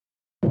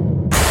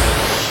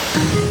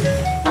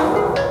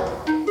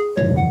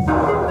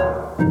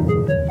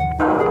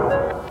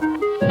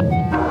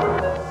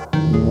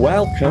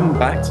Welcome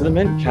back to the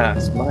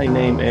Mintcast. My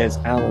name is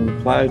Alan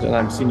McLeod and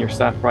I'm senior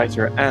staff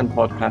writer and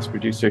podcast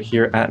producer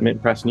here at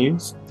Mint Press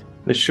News.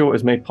 This show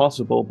is made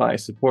possible by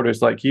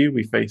supporters like you.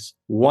 We face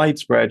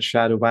widespread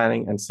shadow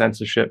banning and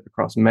censorship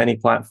across many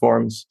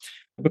platforms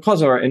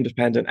because of our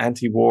independent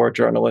anti-war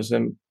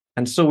journalism,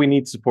 and so we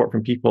need support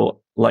from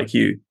people like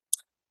you.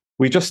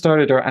 We just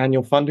started our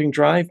annual funding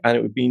drive, and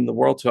it would mean the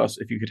world to us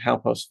if you could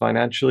help us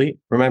financially.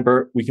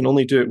 Remember, we can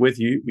only do it with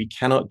you. We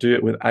cannot do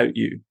it without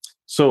you.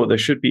 So there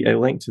should be a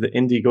link to the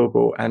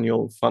Indiegogo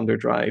annual funder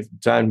drive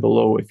down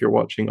below if you're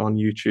watching on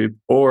YouTube,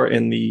 or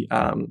in the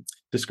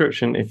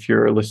description if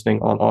you're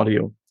listening on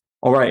audio.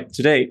 All right,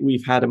 today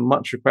we've had a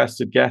much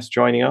requested guest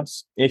joining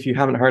us. If you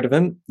haven't heard of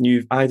him,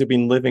 you've either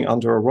been living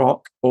under a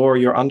rock or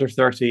you're under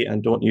 30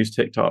 and don't use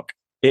TikTok.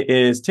 It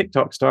is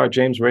TikTok star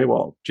James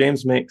Rehwald.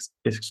 James makes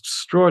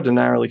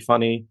extraordinarily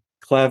funny,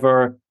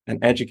 clever,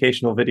 and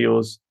educational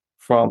videos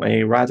from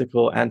a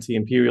radical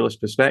anti-imperialist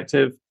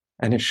perspective,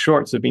 and his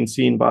shorts have been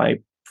seen by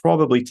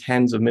probably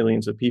tens of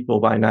millions of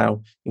people by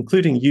now,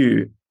 including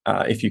you,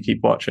 if you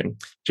keep watching.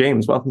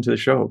 James, welcome to the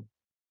show.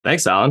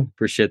 Thanks, Alan.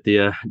 Appreciate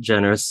the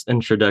generous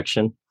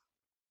introduction.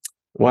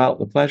 Well,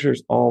 the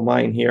pleasure's all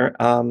mine here.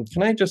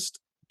 Can I just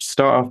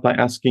start off by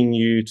asking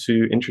you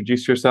to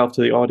introduce yourself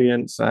to the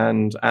audience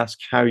and ask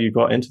how you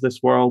got into this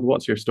world?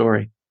 What's your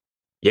story?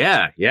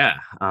 Yeah.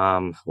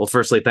 Well,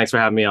 firstly, thanks for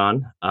having me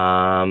on.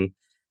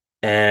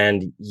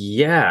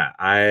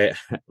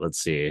 Let's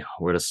see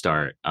where to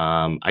start.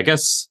 I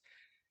guess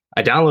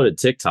I downloaded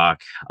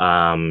TikTok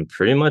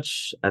pretty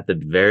much at the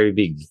very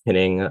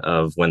beginning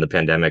of when the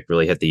pandemic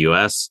really hit the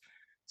US.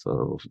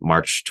 So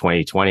March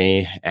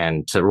 2020.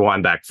 And to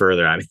rewind back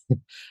further, I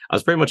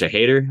was pretty much a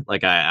hater.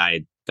 Like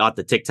I got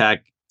the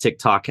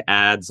TikTok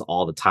ads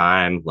all the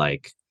time,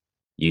 like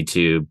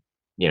YouTube,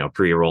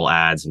 pre-roll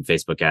ads and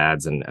Facebook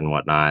ads and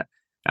whatnot.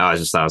 I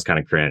thought it was kind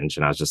of cringe.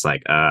 And I was just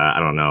like, I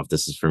don't know if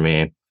this is for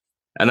me.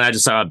 And then I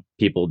just saw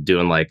people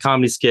doing like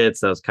comedy skits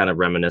that was kind of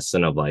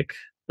reminiscent of like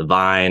the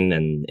Vine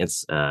and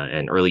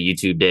early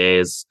YouTube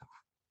days.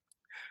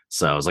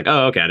 So I was like,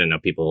 oh, okay. I didn't know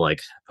people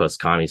like post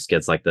comedy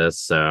skits like this.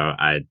 So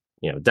I,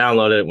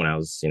 downloaded it when I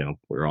was, we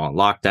were all in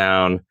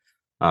lockdown.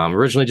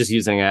 Originally just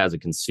using it as a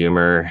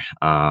consumer,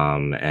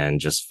 and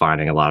just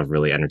finding a lot of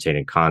really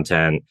entertaining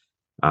content.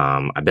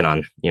 I've been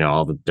on,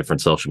 all the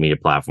different social media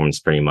platforms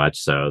pretty much.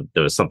 So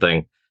there was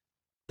something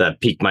that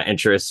piqued my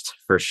interest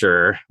for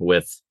sure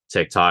with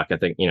TikTok. I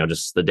think,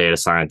 just the data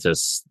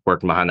scientists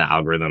working behind the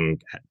algorithm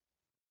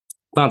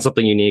found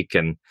something unique,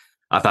 and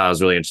I thought it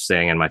was really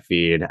interesting. And my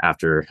feed,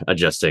 after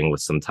adjusting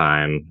with some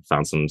time,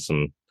 found some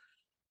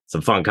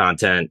fun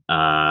content.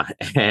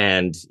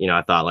 And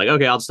I thought like,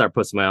 okay, I'll just start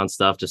posting my own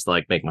stuff just to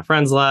like make my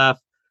friends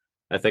laugh.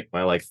 I think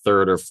my like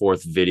third or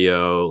fourth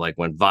video like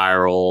went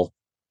viral.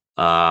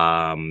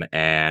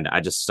 And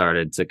I just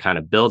started to kind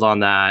of build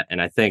on that.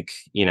 And I think,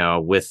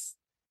 with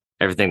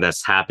everything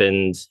that's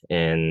happened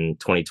in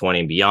 2020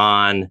 and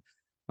beyond,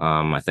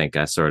 I think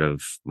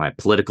my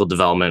political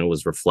development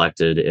was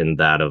reflected in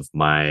that of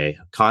my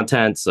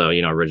content. So,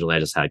 originally I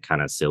just had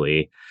kind of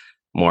silly,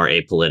 more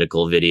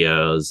apolitical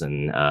videos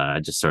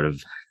and just sort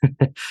of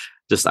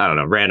just, I don't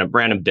know,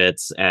 random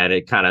bits. And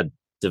it kind of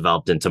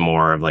developed into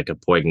more of like a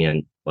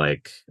poignant,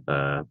 like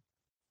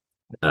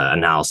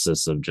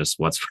analysis of just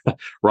what's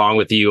wrong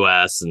with the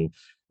US, and,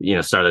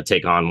 started to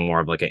take on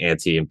more of like an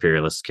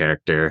anti-imperialist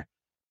character.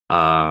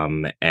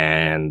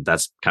 And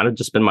that's kind of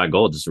just been my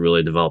goal, just to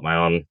really develop my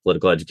own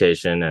political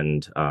education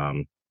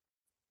and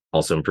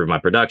also improve my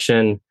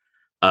production.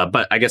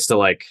 But I guess to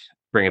like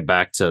bring it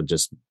back to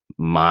just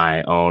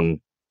my own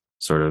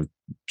sort of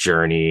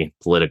journey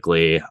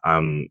politically.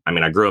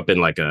 I grew up in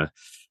like a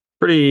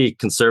pretty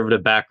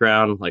conservative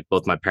background. Like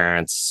both my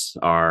parents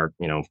are,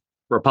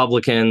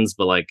 Republicans,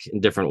 but like in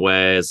different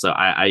ways. So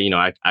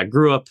I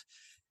grew up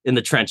in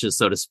the trenches,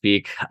 so to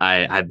speak.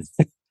 I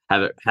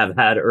have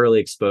had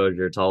early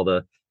exposure to all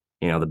the,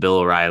 the Bill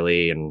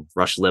O'Reilly and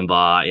Rush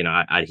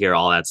Limbaugh. I'd hear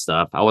all that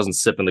stuff. I wasn't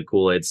sipping the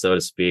Kool-Aid, so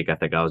to speak. I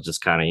think I was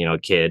just kind of, a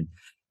kid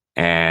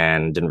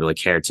and didn't really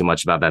care too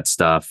much about that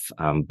stuff.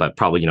 But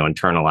probably,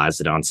 internalized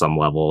it on some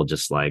level,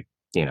 just like,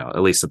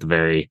 at least at the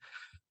very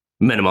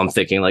minimum,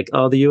 thinking like,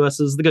 oh, the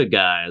US is the good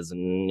guys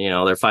and,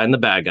 they're fighting the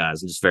bad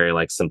guys, and just very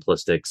like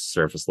simplistic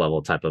surface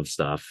level type of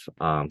stuff.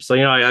 So,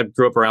 I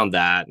grew up around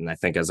that. And I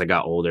think as I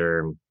got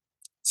older,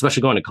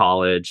 especially going to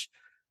college,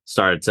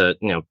 started to,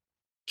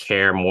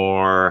 care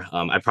more.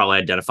 I probably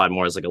identified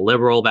more as like a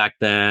liberal back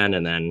then.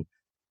 And then,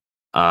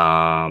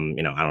 I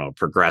don't know,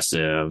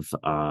 progressive.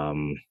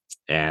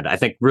 And I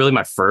think really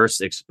my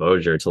first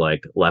exposure to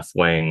like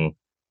left-wing,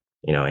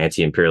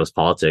 anti-imperialist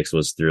politics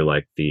was through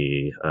like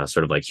the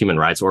sort of like human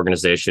rights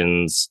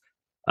organizations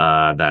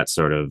that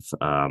sort of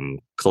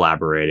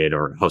collaborated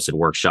or hosted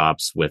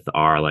workshops with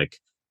our like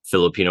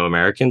Filipino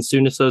American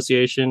Student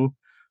Association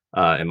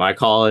in my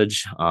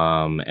college.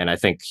 And I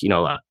think,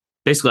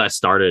 basically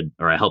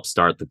I helped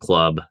start the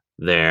club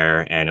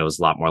there, and it was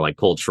a lot more like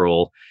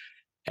cultural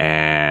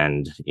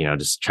and,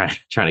 just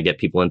trying to get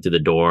people in through the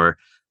door.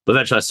 But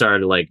eventually I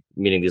started like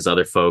meeting these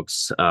other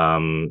folks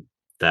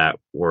that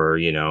were,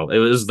 it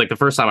was like the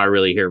first time I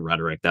really hear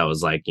rhetoric that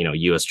was like,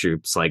 US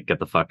troops like get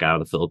the fuck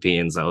out of the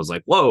Philippines. I was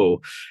like,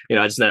 whoa,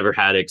 I just never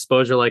had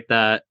exposure like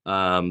that.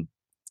 And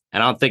I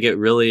don't think it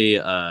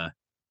really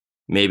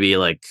maybe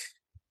like,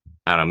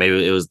 I don't know,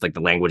 maybe it was like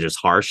the language is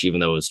harsh, even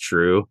though it was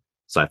true.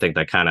 So I think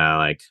that kind of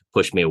like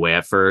pushed me away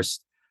at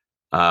first.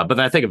 But then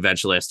I think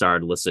eventually I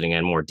started listening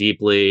in more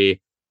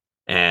deeply.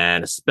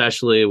 And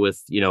especially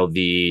with,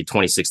 the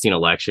 2016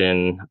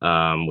 election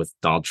with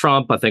Donald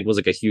Trump, I think was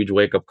like a huge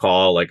wake up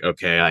call. Like,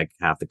 okay, like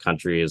half the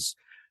country is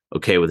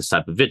okay with this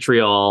type of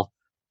vitriol.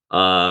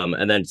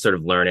 And then sort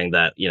of learning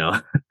that,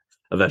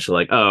 eventually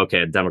like, oh,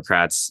 okay,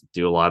 Democrats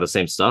do a lot of the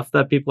same stuff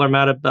that people are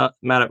mad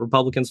at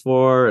Republicans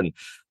for, and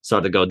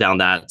start to go down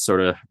that sort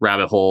of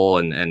rabbit hole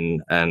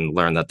and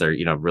learn that they're,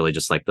 really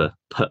just like the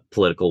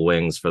political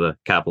wings for the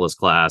capitalist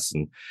class.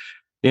 And,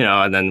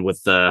 and then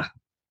with the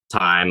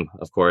time,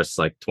 of course,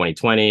 like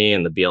 2020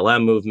 and the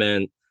BLM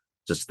movement,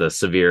 just the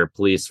severe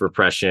police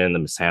repression, the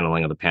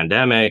mishandling of the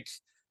pandemic,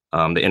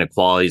 the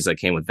inequalities that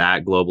came with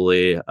that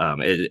globally.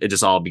 It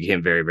just all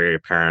became very, very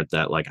apparent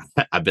that like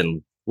I've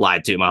been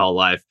lied to my whole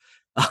life.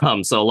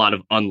 So a lot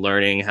of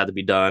unlearning had to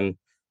be done.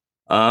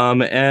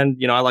 And,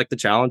 I like the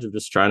challenge of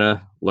just trying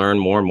to learn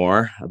more and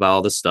more about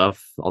all this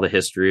stuff, all the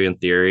history and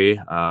theory.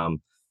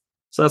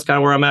 So that's kind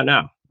of where I'm at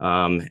now.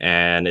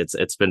 And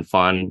it's been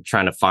fun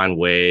trying to find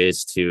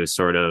ways to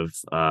sort of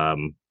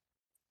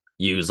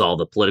use all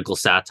the political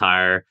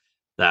satire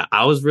that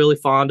I was really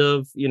fond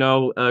of,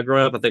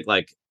 growing up. I think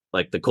like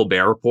the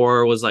Colbert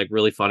Report was like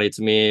really funny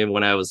to me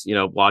when I was,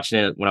 watching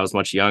it when I was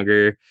much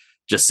younger.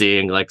 Just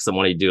seeing like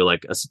someone do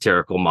like a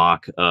satirical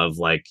mock of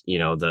like,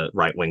 the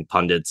right wing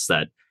pundits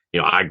that,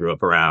 I grew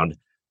up around.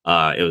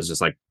 It was just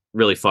like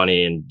really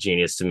funny and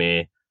genius to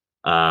me.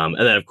 And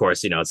then of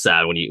course, it's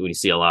sad when you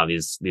see a lot of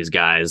these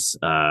guys,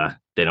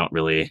 they don't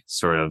really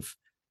sort of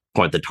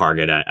point the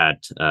target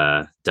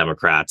at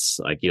Democrats.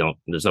 Like,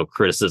 there's no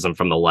criticism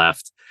from the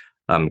left,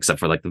 except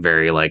for like the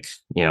very like,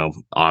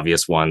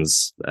 obvious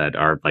ones that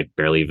are like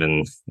barely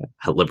even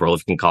liberal,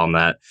 if you can call them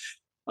that.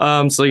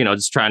 So,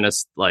 just trying to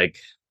like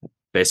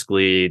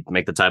basically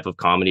make the type of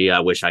comedy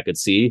I wish I could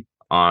see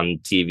on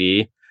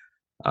TV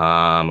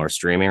or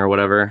streaming or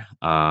whatever.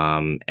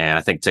 And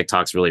I think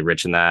TikTok's really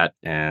rich in that.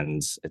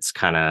 And it's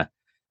kind of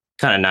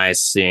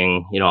nice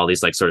seeing, all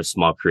these like sort of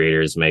small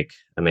creators make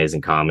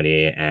amazing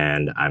comedy.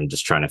 And I'm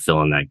just trying to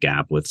fill in that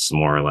gap with some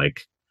more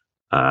like,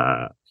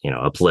 a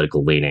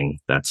political leaning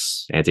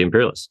that's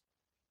anti-imperialist.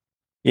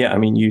 Yeah, I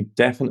mean, you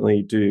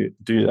definitely do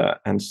that.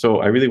 And so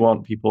I really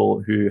want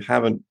people who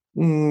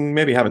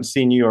maybe haven't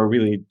seen you or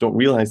really don't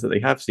realize that they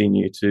have seen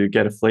you to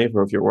get a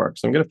flavor of your work.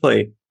 So I'm going to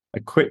play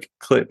a quick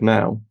clip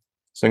now.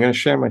 So I'm going to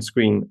share my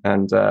screen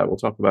and we'll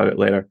talk about it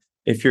later.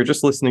 If you're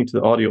just listening to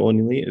the audio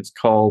only, it's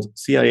called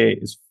CIA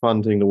is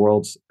Funding the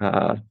World's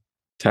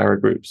Terror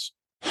Groups.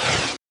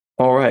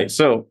 All right.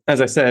 So as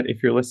I said,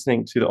 if you're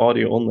listening to the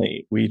audio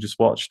only, we just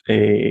watched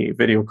a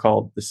video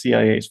called The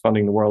CIA is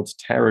Funding the World's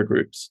Terror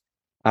Groups.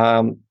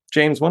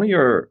 James, one of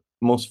your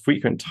most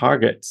frequent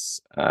targets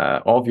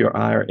of your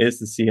ire is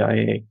the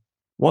CIA.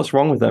 What's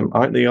wrong with them?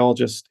 Aren't they all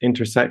just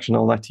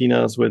intersectional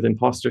Latinas with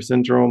imposter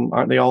syndrome?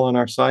 Aren't they all on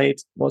our side?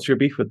 What's your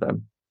beef with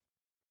them?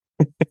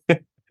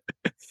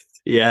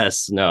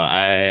 Yes, no,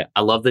 I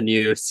love the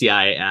new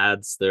CIA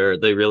ads. They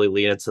really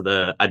lean into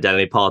the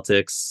identity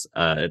politics.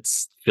 It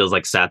feels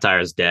like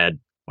satire is dead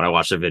when I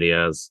watch their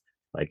videos.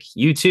 Like,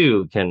 you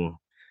too can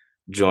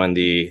join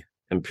the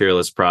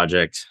imperialist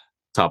project,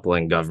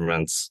 toppling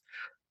governments.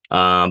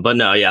 But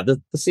no, yeah, the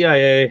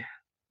CIA,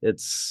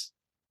 it's,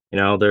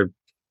 they're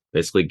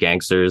basically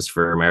gangsters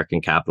for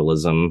American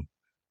capitalism.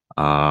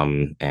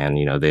 And,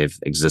 they've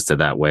existed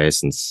that way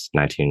since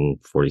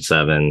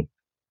 1947.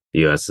 The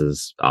U.S.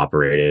 has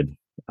operated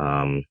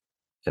in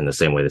the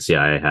same way the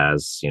CIA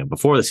has,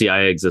 before the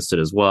CIA existed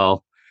as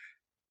well.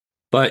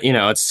 But,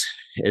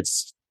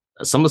 it's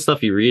some of the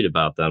stuff you read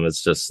about them,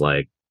 it's just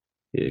like,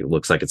 it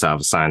looks like it's out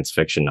of a science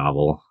fiction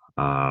novel.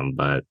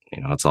 But,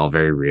 it's all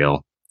very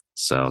real.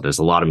 So there's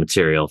a lot of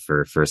material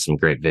for some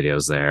great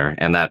videos there.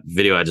 And that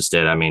video I just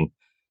did, I mean,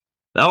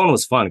 that one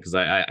was fun because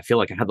I feel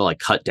like I had to like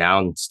cut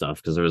down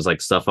stuff because there was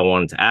like stuff I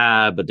wanted to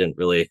add, but didn't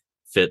really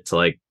fit to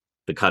like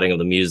the cutting of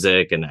the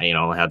music. And,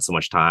 I had so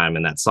much time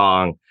in that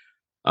song.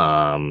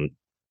 Like,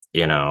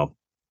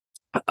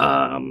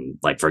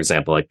 for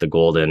example, like the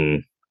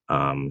golden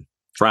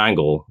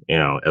triangle,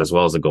 as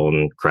well as the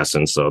golden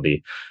crescent. So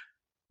the,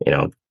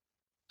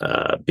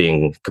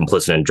 being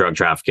complicit in drug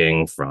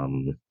trafficking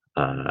from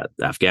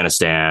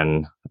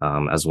Afghanistan,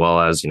 as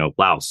well as,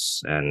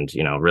 Laos, and,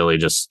 really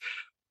just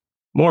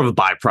more of a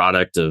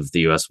byproduct of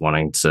the U.S.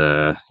 wanting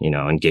to,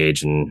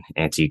 engage in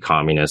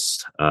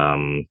anti-communist,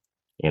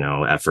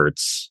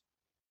 efforts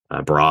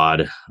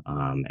abroad.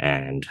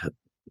 And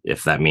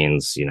if that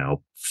means,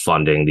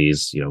 funding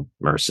these,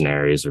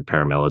 mercenaries or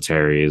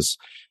paramilitaries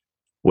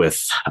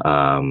with,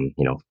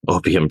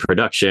 opium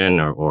production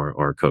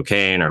or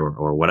cocaine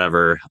or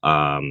whatever,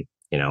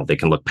 they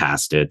can look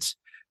past it.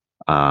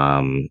 We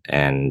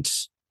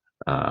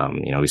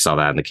saw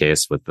that in the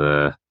case with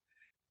the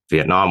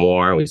Vietnam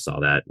War. We saw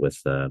that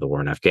with the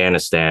war in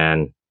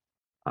Afghanistan.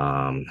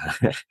 I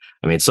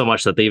mean, so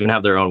much that they even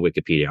have their own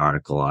Wikipedia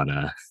article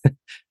on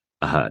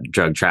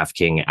drug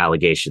trafficking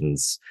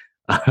allegations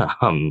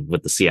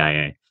with the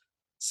CIA.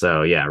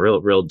 So yeah,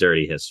 real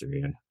dirty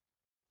history.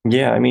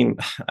 Yeah, I mean,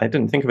 I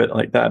didn't think of it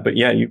like that, but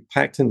yeah, you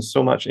packed in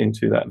so much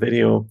into that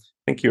video.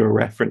 I think you were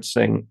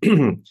referencing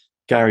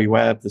Gary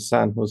Webb, the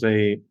San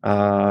Jose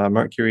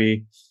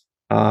Mercury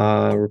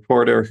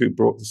reporter who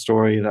broke the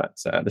story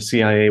that the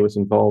CIA was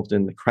involved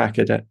in the crack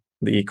epidemic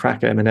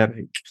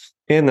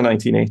in the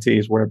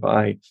 1980s,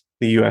 whereby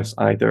the US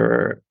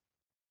either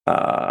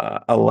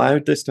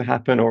allowed this to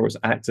happen or was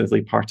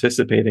actively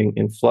participating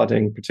in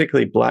flooding,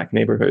 particularly black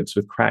neighborhoods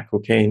with crack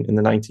cocaine in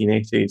the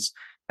 1980s.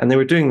 And they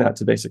were doing that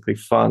to basically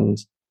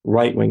fund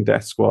right-wing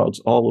death squads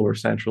all over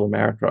Central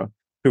America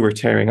who were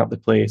tearing up the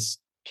place,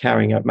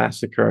 carrying out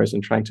massacres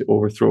and trying to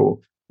overthrow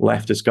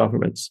leftist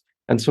governments.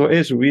 And so it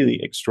is really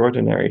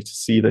extraordinary to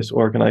see this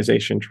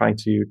organization trying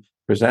to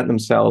present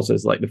themselves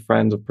as like the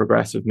friends of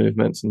progressive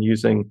movements and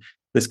using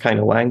this kind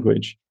of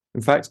language.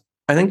 In fact,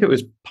 I think it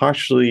was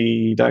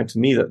partially down to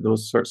me that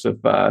those sorts of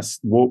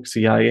woke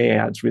CIA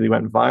ads really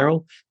went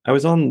viral. I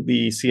was on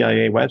the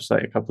CIA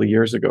website a couple of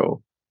years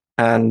ago,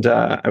 and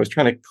I was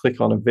trying to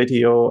click on a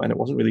video, and it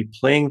wasn't really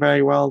playing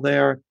very well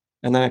there.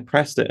 And then I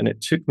pressed it, and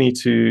it took me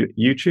to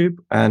YouTube,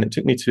 and it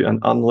took me to an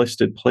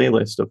unlisted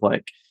playlist of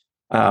like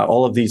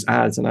all of these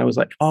ads. And I was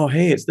like, oh,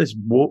 hey, it's this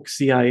woke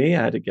CIA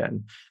ad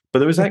again. But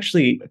there was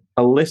actually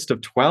a list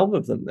of 12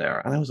 of them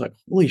there. And I was like,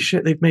 holy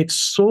shit, they've made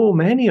so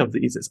many of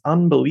these. It's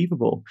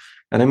unbelievable.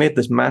 And I made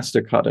this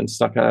master cut and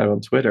stuck it out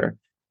on Twitter.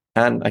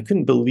 And I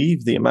couldn't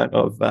believe the amount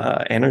of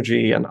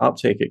energy and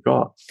uptake it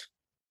got.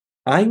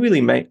 I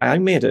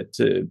made it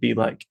to be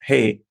like,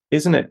 hey,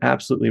 isn't it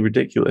absolutely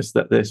ridiculous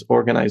that this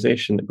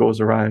organization that goes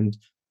around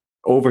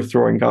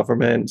overthrowing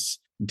governments,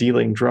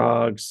 dealing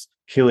drugs,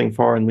 killing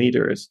foreign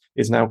leaders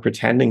is now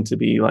pretending to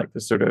be like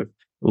the sort of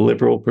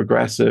liberal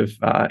progressive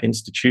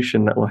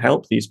institution that will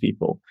help these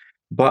people.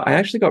 But I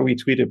actually got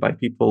retweeted by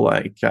people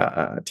like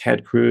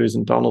Ted Cruz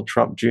and Donald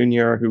Trump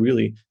Jr., who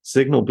really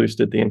signal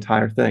boosted the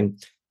entire thing.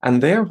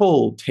 And their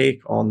whole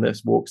take on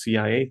this woke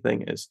CIA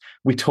thing is,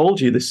 we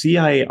told you the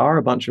CIA are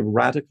a bunch of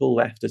radical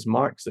leftist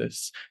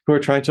Marxists who are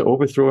trying to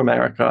overthrow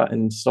America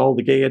and install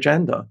the gay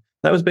agenda.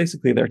 That was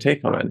basically their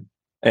take on it.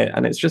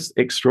 And it's just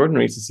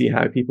extraordinary to see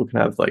how people can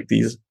have like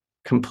these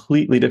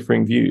completely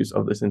differing views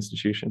of this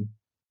institution.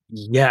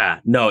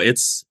 Yeah, no,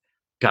 it's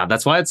God.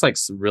 That's why it's like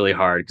really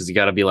hard because you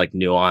got to be like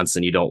nuanced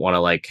and you don't want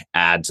to like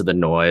add to the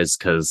noise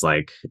because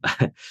like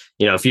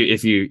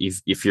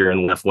if you're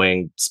in left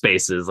wing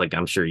spaces, like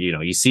I'm sure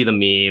you see the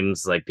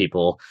memes like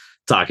people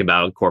talk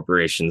about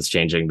corporations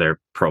changing their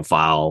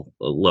profile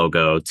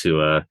logo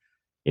to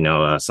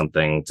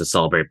something to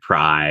celebrate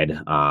Pride,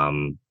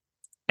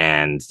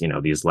 and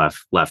these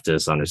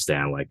leftists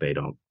understand like they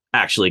don't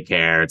actually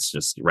care. It's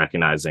just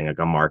recognizing like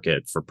a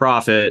market for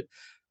profit.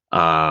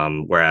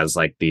 Whereas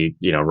like the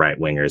right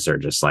wingers are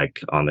just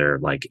like on their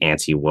like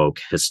anti-woke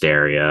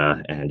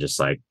hysteria and just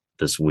like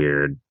this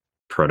weird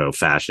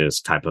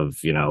proto-fascist type of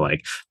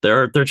like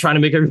they're trying to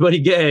make everybody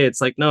gay.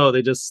 It's like, no,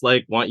 they just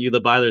like want you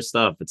to buy their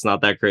stuff. It's not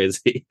that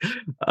crazy.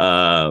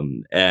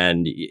 And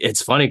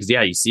it's funny because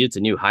you see it to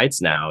new heights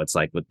now. It's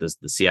like with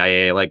the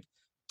CIA like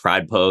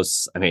pride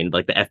posts. I mean,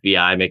 like the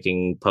FBI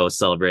making posts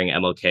celebrating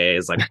MLK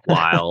is like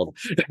wild.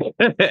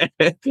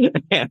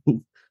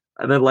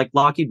 And then like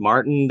Lockheed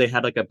Martin, they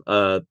had like I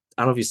don't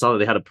know if you saw that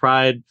they had a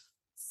pride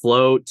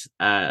float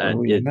at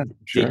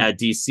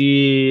DC,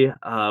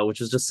 which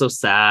was just so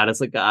sad. It's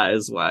like,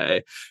 guys,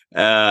 why?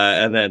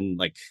 And then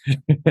like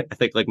I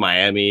think like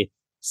Miami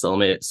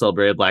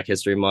celebrated Black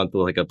History Month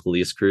with like a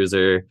police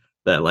cruiser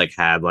that like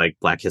had like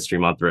Black History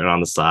Month written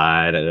on the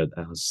side. And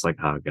I was just like,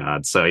 oh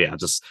God. So yeah,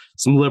 just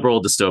some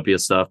liberal dystopia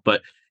stuff.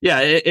 But yeah,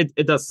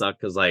 it does suck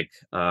because like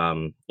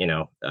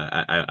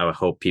I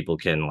hope people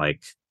can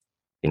like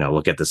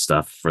look at this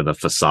stuff for the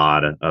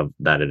facade of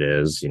that it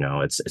is.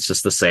 It's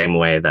just the same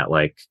way that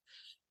like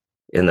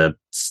in the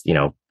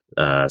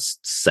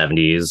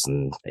 70s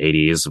and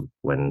 80s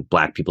when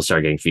Black people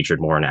started getting featured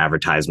more in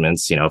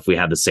advertisements. If we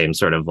had the same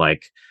sort of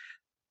like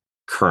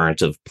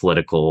current of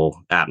political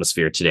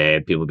atmosphere today,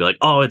 people would be like,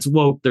 oh, it's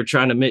woke, they're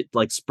trying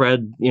to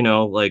spread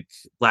like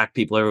Black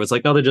people. Everyone's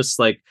like, no, they're just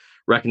like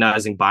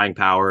recognizing buying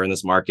power in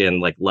this market,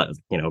 and like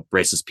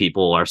racist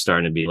people are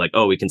starting to be like,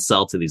 oh, we can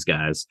sell to these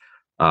guys.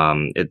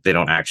 They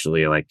don't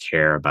actually like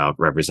care about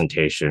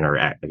representation or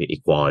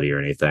equality or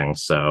anything.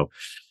 So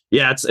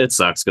yeah, it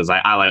sucks because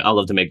I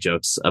love to make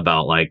jokes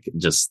about like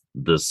just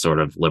this sort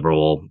of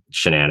liberal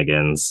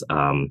shenanigans.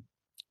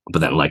 But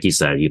then, like you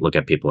said, you look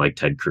at people like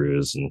Ted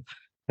Cruz and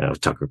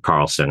Tucker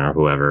Carlson or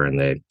whoever, and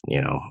they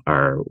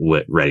are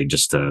ready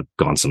just to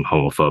go on some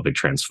homophobic,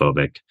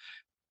 transphobic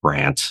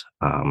rant.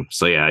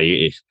 So yeah,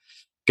 you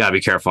gotta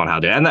be careful on how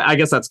to. And I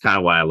guess that's kind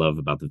of why I love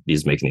about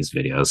these making these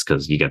videos,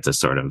 because you get to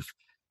sort of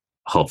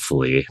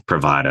hopefully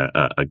provide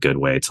a good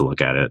way to look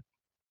at it.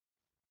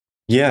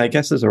 Yeah, I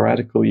guess as a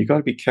radical, you got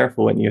to be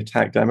careful when you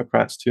attack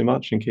Democrats too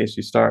much in case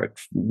you start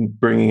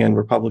bringing in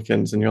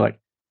Republicans and you're like,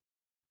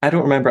 I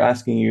don't remember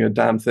asking you a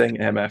damn thing,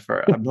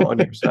 MFer. I'm not on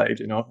your side,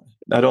 you know.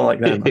 I don't like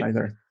them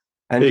either.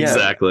 And yeah,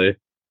 Exactly.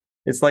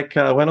 it's like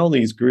when all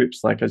these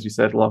groups, like as you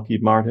said,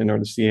 Lockheed Martin or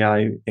the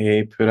CIA,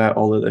 put out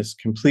all of this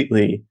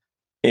completely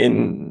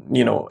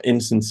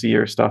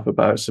insincere stuff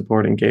about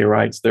supporting gay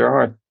rights.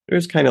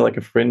 There's kind of like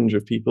a fringe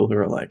of people who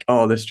are like,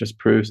 oh, this just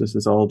proves this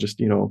is all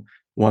just,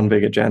 one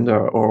big agenda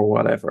or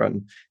whatever.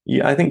 And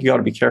yeah, I think you got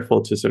to be careful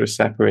to sort of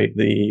separate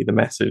the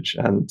message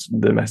and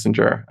the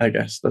messenger, I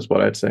guess. That's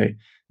what I'd say.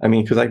 I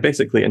mean, because I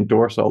basically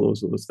endorse all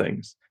those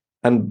things.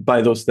 And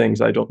by those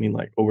things, I don't mean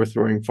like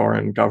overthrowing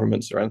foreign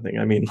governments or anything.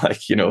 I mean like,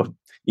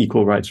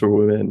 equal rights for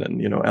women and,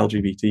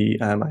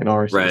 LGBT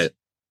minorities. Right.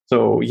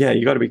 So yeah,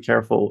 you got to be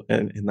careful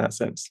in that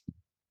sense.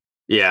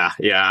 Yeah.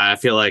 Yeah.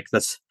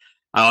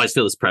 I always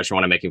feel this pressure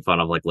when I'm making fun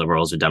of like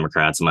liberals or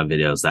Democrats in my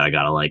videos that I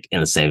gotta like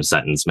in the same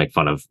sentence make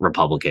fun of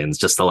Republicans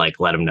just to like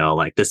let them know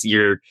like this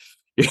you're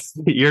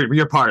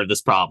part of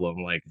this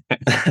problem. Like,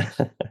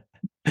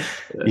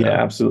 Yeah,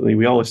 yeah. absolutely.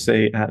 We always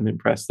say at Mint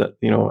Press that,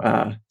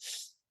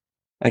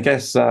 I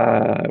guess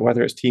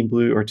whether it's Team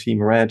Blue or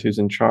Team Red who's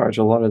in charge,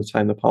 a lot of the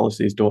time the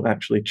policies don't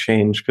actually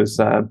change because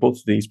both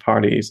of these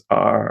parties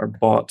are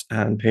bought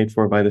and paid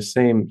for by the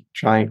same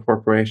giant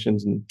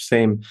corporations and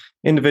same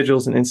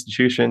individuals and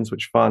institutions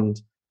which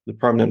fund the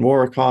permanent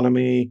war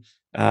economy,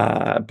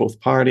 both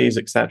parties,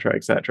 et cetera,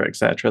 et cetera, et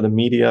cetera, the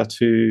media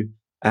too.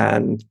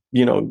 And,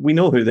 we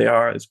know who they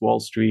are. It's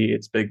Wall Street,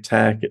 it's big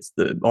tech, it's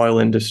the oil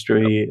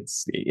industry,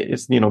 it's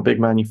big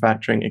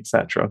manufacturing,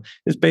 etc.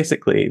 It's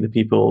basically the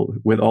people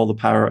with all the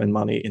power and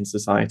money in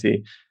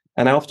society.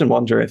 And I often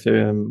wonder if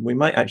we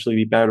might actually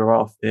be better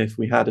off if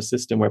we had a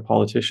system where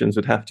politicians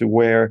would have to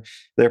wear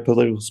their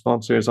political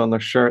sponsors on their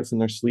shirts and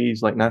their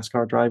sleeves like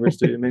NASCAR drivers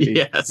do.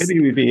 Yes. Maybe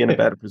we'd be in a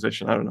better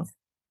position. I don't know.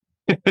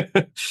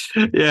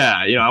 Yeah.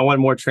 I want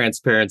more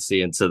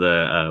transparency into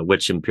the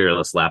which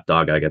imperialist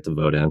lapdog I get to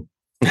vote in.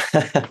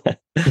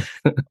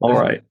 All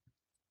right.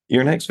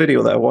 Your next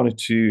video that I wanted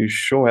to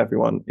show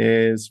everyone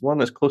is one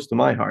that's close to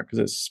my heart because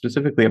it's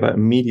specifically about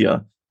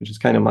media, which is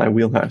kind of my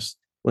wheelhouse.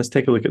 Let's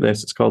take a look at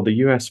this. It's called The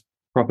US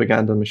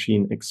Propaganda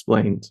Machine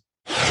Explained.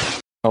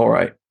 All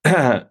right.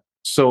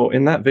 So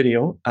in that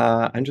video,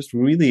 I'm just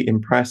really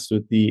impressed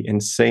with the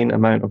insane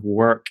amount of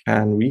work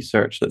and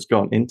research that's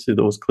gone into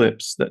those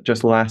clips that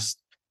just last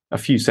a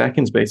few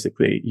seconds,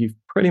 basically. You've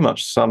pretty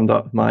much summed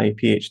up my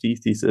PhD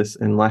thesis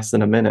in less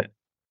than a minute.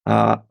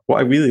 What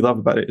I really love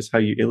about it is how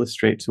you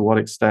illustrate to what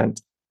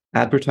extent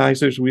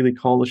advertisers really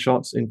call the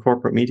shots in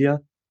corporate media.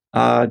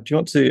 Do you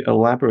want to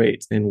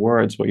elaborate in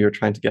words what you're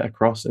trying to get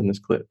across in this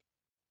clip?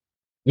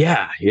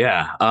 Yeah,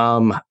 yeah.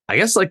 I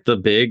guess like the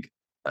big,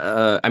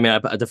 I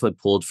definitely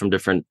pulled from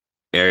different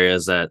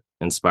areas that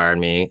inspired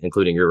me,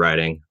 including your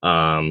writing,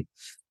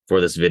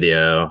 for this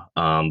video.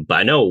 But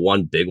I know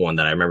one big one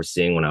that I remember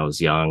seeing when I was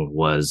young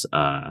was,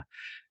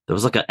 there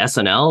was like a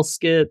SNL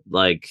skit,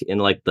 like in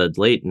like the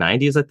late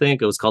 '90s, I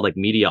think it was called like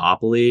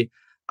Mediaopoly.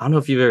 I don't know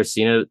if you've ever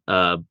seen it,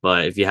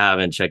 but if you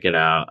haven't, check it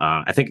out.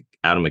 I think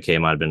Adam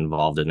McKay might have been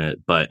involved in it,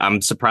 but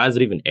I'm surprised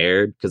it even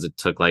aired because it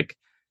took like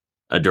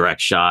a direct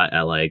shot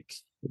at like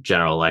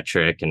General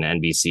Electric and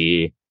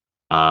NBC.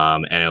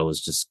 And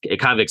it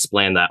kind of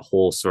explained that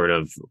whole sort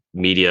of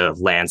media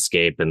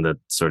landscape and the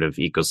sort of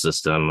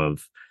ecosystem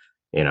of,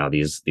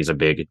 these are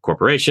big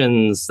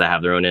corporations that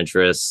have their own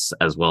interests,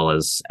 as well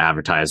as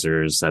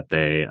advertisers that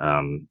they,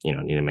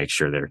 need to make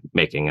sure they're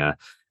making a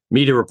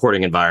media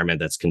reporting environment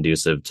that's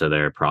conducive to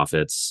their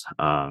profits.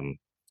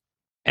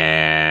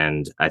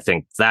 And I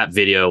think that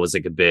video was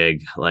like a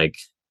big like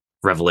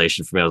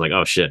revelation for me. I was like,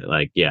 oh shit,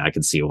 like, yeah, I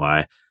can see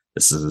why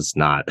this is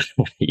not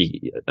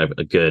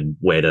a good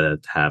way to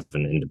have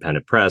an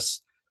independent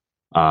press,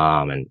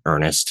 and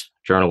earnest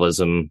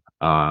journalism.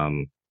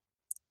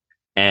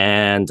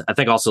 And I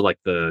think also like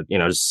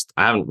just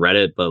I haven't read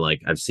it, but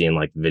like I've seen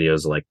like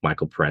videos of like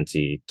Michael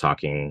Parenti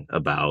talking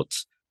about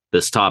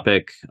this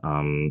topic.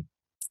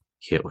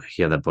 He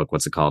had that book,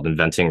 what's it called?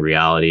 Inventing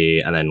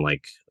Reality. And then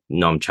like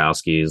Noam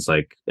Chomsky's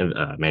like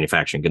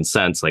Manufacturing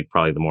Consents, like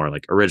probably the more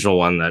like original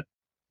one that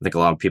I think a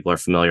lot of people are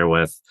familiar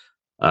with.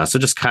 So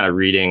just kind of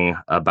reading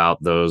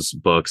about those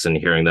books and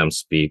hearing them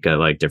speak at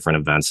like different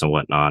events and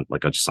whatnot,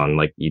 like just on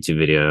like YouTube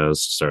videos,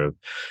 sort of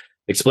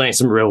explaining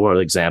some real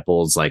world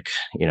examples, like,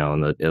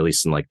 at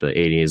least in like the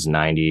 80s,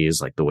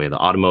 90s, like the way the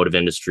automotive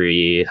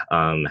industry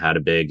had a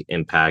big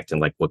impact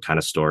and like what kind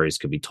of stories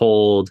could be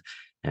told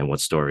and what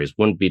stories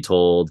wouldn't be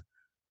told.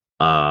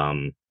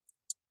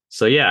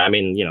 So yeah, I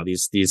mean,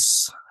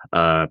 these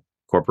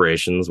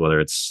corporations, whether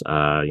it's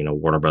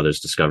Warner Brothers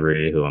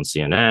Discovery, who on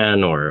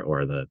CNN,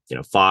 or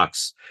the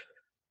Fox,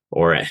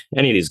 or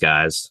any of these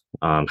guys,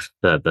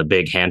 the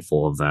big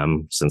handful of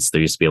them, since there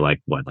used to be like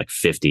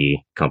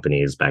 50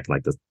 companies back in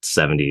like the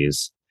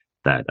 70s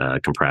that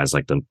comprised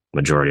like the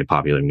majority of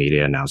popular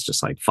media. Now it's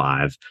just like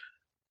 5.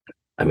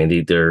 I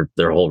mean, their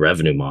whole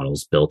revenue model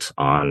is built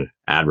on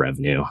ad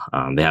revenue.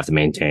 They have to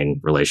maintain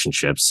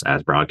relationships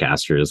as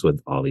broadcasters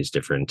with all these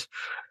different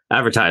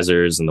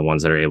advertisers, and the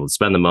ones that are able to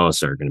spend the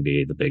most are going to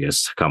be the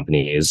biggest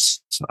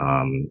companies.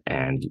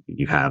 And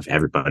you have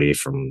everybody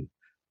from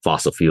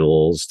fossil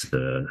fuels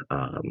to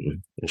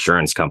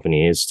insurance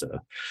companies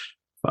to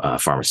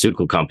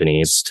pharmaceutical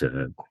companies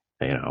to,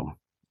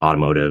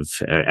 automotive,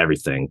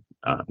 everything,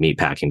 meat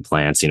packing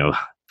plants,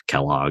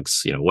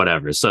 Kellogg's,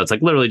 whatever. So it's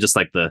like literally just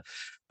like the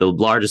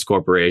largest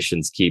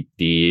corporations keep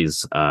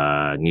these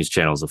news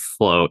channels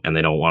afloat, and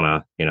they don't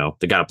want to,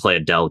 they got to play a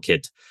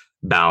delicate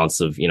balance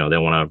of, they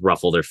want to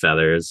ruffle their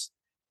feathers.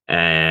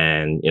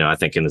 And, I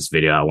think in this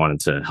video, I wanted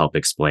to help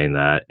explain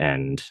that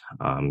and,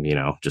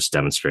 just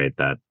demonstrate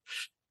that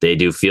they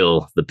do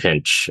feel the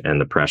pinch and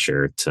the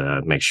pressure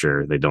to make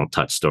sure they don't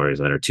touch stories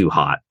that are too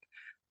hot.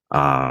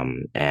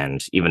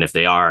 And even if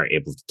they are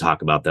able to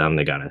talk about them,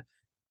 they got to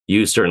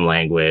use certain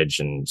language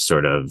and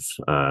sort of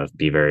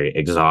be very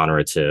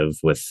exonerative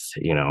with,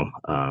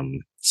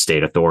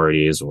 state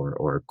authorities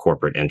or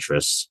corporate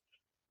interests.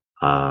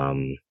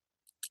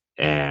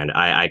 And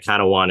I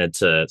kind of wanted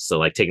to, so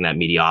like taking that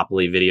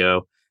Mediopoly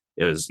video,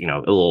 it was, a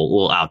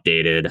little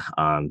outdated,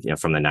 from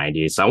the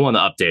 90s. So I wanted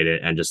to update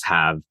it and just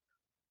have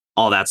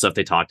all that stuff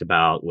they talked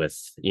about with,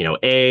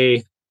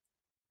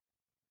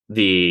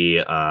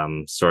 the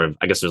sort of,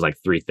 I guess there's like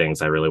three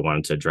things I really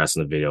wanted to address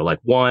in the video. Like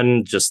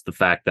one, just the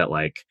fact that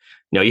like,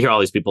 you hear all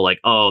these people like,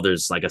 oh,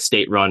 there's like a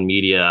state-run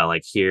media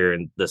like here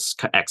in this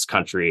X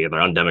country,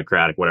 they're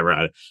undemocratic, whatever.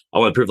 I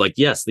want to prove like,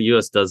 yes, the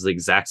US does the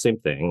exact same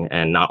thing,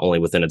 and not only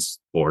within its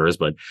borders,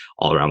 but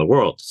all around the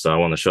world. So I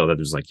want to show that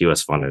there's like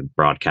US funded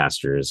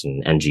broadcasters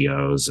and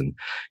NGOs and,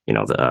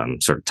 the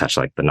sort of touch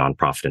like the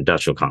nonprofit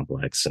industrial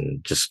complex,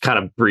 and just kind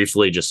of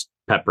briefly just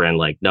pepper in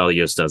like, no,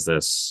 the US does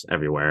this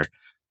everywhere.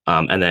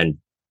 And then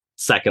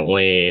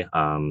secondly,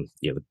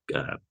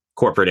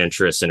 corporate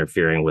interests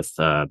interfering with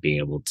being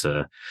able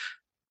to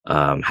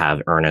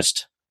have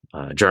earnest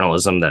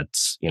journalism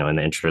that's, in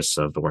the interests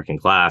of the working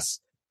class.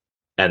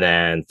 And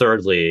then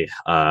thirdly,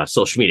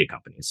 social media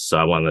companies. So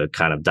I want to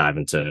kind of dive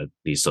into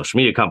these social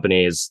media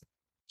companies,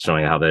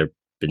 showing how they've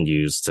been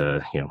used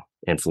to,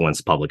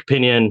 influence public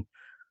opinion,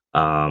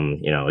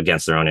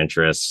 against their own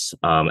interests,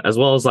 as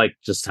well as like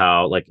just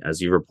how, like, as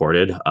you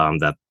reported,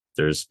 that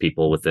there's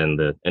people within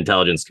the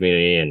intelligence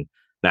community and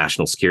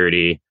national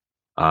security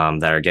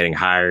that are getting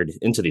hired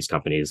into these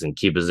companies in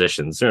key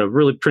positions. They're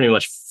really pretty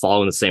much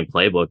following the same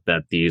playbook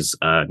that these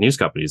news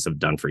companies have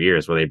done for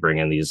years, where they bring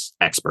in these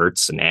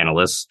experts and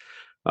analysts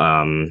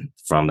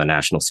from the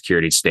national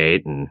security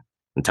state and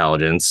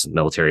intelligence,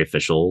 military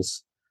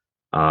officials.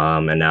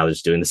 And now they're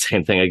just doing the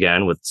same thing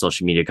again with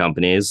social media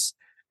companies.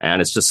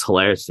 And it's just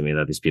hilarious to me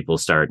that these people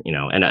start,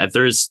 and if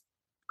there's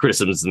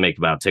criticisms to make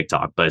about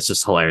TikTok, but it's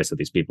just hilarious that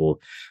these people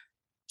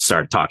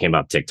start talking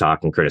about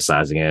TikTok and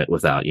criticizing it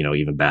without,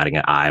 even batting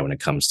an eye when it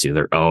comes to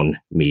their own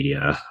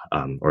media,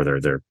 or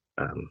their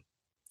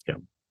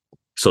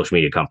social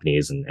media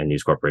companies and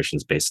news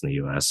corporations based in the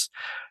US.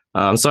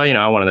 So,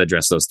 I wanted to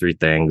address those three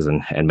things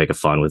and make it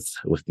fun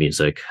with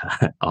music.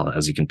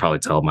 As you can probably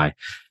tell, my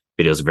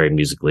videos are very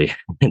musically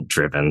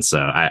driven. So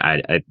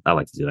I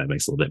like to do that. It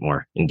makes it a little bit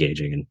more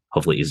engaging and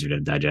hopefully easier to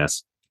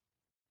digest.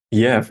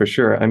 Yeah, for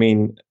sure. I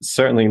mean,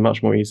 certainly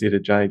much more easy to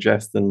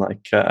digest than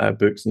like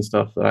books and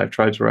stuff that I've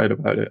tried to write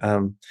about it.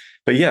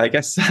 But yeah, I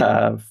guess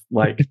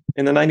like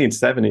in the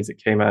 1970s,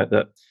 it came out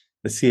that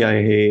the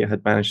CIA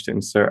had managed to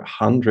insert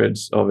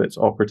hundreds of its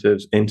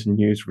operatives into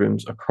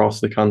newsrooms across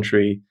the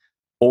country,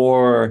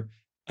 or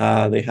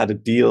they had a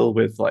deal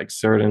with like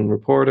certain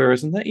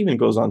reporters, and that even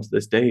goes on to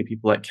this day.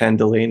 People like Ken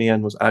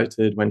Delanian was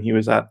outed when he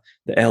was at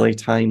the LA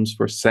Times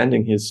for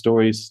sending his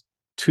stories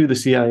to the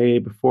CIA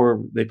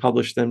before they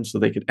published them so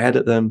they could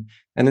edit them.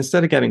 And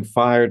instead of getting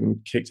fired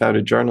and kicked out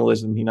of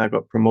journalism, he now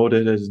got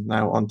promoted, is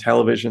now on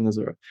television as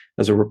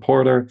a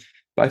reporter.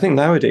 But I think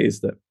nowadays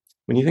that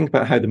when you think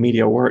about how the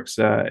media works,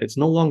 it's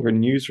no longer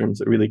newsrooms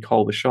that really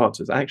call the shots.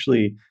 It's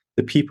actually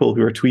the people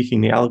who are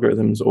tweaking the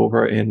algorithms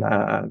over in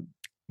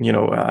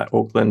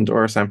Oakland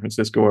or San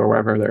Francisco or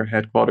wherever their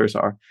headquarters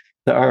are,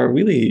 that are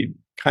really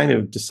kind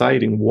of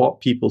deciding what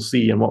people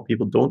see and what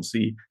people don't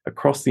see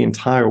across the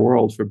entire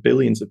world for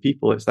billions of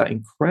people. It's that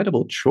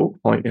incredible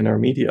choke point in our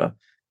media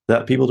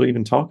that people don't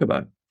even talk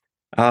about.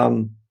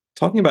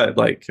 Talking about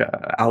like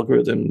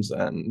algorithms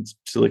and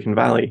Silicon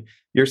Valley,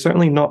 you're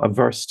certainly not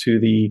averse to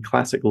the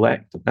classic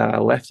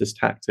leftist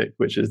tactic,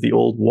 which is the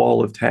old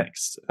wall of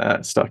text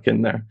stuck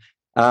in there.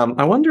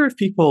 I wonder if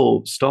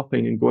people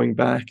stopping and going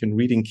back and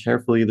reading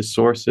carefully the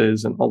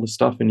sources and all the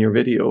stuff in your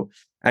video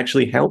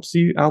actually helps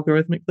you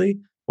algorithmically.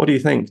 What do you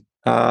think?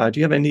 Do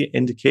you have any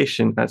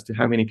indication as to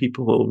how many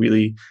people will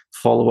really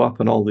follow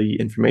up on all the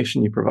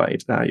information you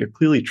provide? You're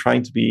clearly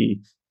trying to be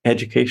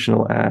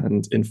educational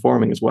and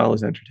informing as well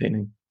as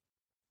entertaining.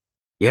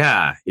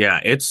 Yeah.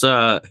 It's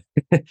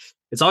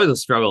it's always a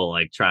struggle,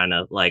 like trying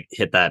to like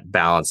hit that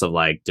balance of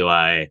like, do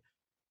I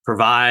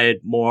provide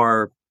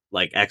more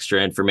like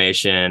extra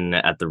information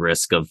at the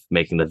risk of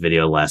making the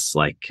video less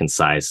like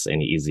concise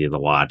and easy to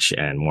watch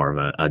and more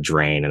of a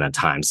drain and a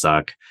time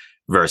suck,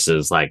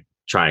 versus like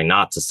trying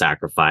not to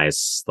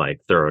sacrifice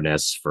like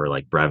thoroughness for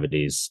like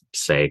brevity's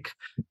sake.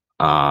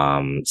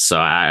 So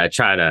I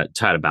try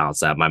to balance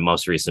that. My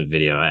most recent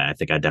video, I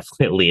think I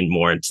definitely leaned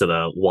more into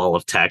the wall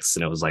of text,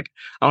 and it was like,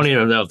 I don't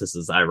even know if this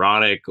is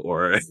ironic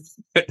or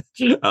I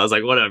was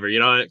like, whatever,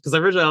 because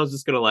originally I was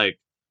just gonna like,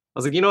 I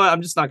was like, you know what,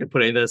 I'm just not gonna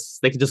put any of this.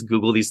 They can just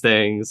Google these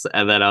things,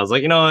 and then I was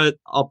like, you know what,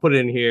 I'll put it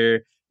in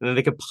here, and then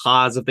they could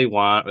pause if they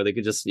want, or they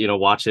could just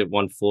watch it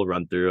one full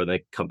run through, and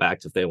they come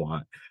back if they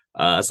want.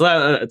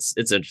 So it's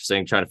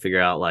interesting trying to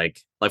figure out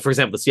like for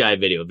example the CIA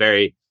video,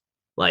 very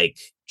like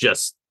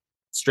just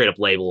straight up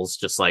labels,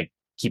 just like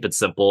keep it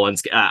simple. And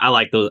I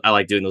like those. I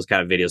like doing those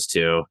kind of videos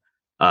too.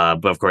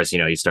 But of course,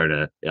 you start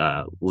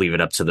to leave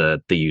it up to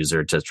the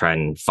user to try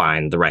and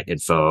find the right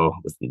info,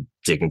 with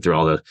digging through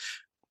all the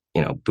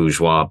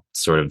bourgeois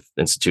sort of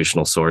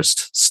institutional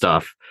sourced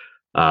stuff.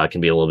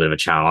 Can be a little bit of a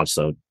challenge.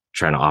 So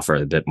trying to offer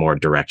a bit more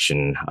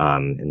direction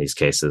in these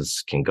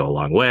cases can go a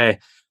long way.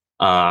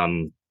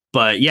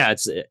 But yeah,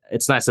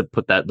 it's nice to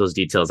put those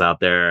details out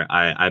there.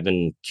 I've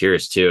been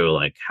curious too,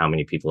 like how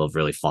many people have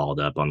really followed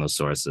up on those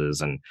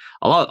sources, and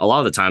a lot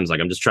of the times, like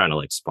I'm just trying to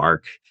like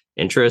spark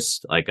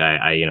interest. Like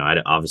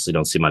I obviously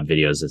don't see my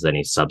videos as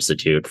any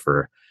substitute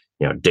for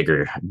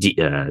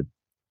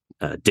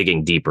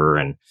digging deeper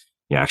and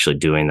actually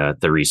doing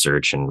the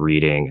research and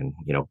reading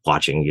and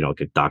watching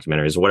good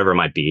documentaries or whatever it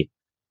might be.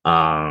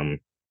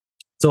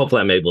 So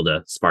hopefully I'm able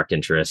to spark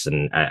interest,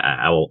 and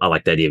I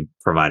like the idea of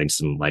providing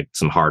some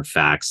hard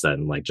facts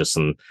and like just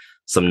some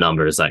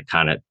numbers that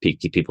kind of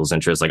pique people's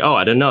interest. Like, oh,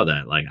 I didn't know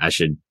that. Like, I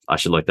should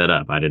look that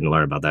up. I didn't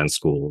learn about that in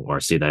school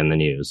or see that in the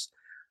news.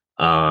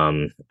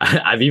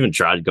 I've even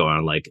tried going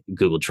on like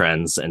Google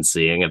Trends and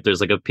seeing if there's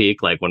like a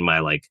peak. Like when I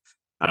don't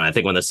know, I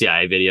think when the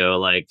CIA video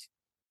like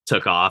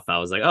took off, I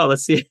was like, oh,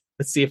 let's see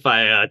if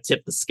I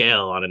tip the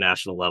scale on a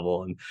national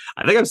level. And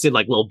I think I've seen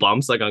like little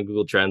bumps like on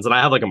Google Trends, and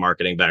I have like a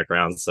marketing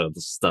background, so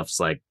this stuff's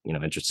like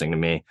interesting to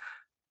me.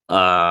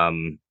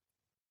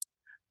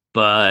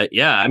 But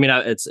yeah, I mean,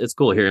 it's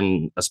cool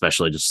hearing,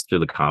 especially just through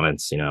the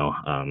comments.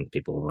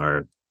 People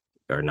are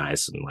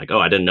nice and like, oh,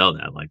 I didn't know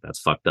that. Like that's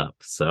fucked up.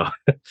 So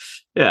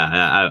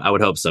yeah, I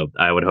would hope so.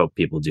 I would hope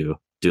people do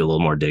a little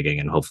more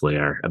digging and hopefully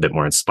are a bit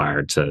more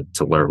inspired to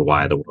learn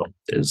why the world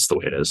is the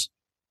way it is.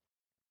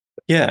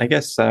 Yeah, I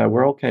guess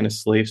we're all kind of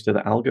slaves to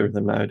the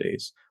algorithm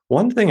nowadays.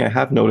 One thing I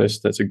have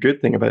noticed that's a good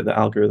thing about the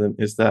algorithm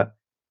is that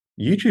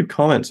YouTube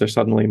comments are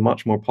suddenly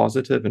much more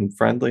positive and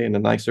friendly and a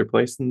nicer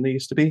place than they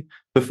used to be.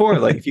 Before,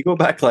 like if you go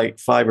back like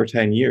 5 or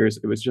 10 years,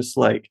 it was just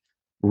like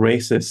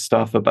racist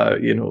stuff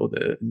about,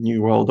 the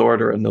New World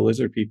Order and the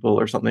lizard people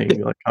or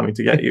something like coming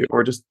to get you,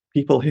 or just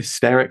people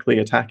hysterically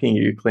attacking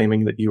you,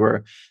 claiming that you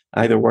were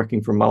either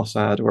working for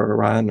Mossad or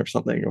Iran or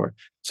something, or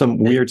some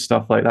weird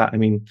stuff like that. I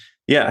mean,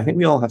 yeah, I think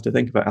we all have to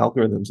think about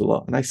algorithms a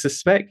lot. And I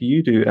suspect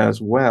you do as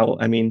well.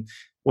 I mean,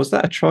 was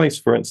that a choice,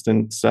 for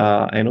instance?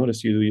 I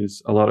noticed you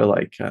use a lot of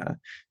like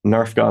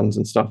Nerf guns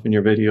and stuff in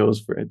your videos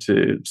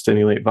to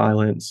stimulate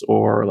violence,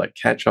 or like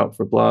ketchup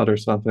for blood or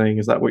something.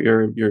 Is that what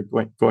you're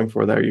going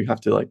for there? You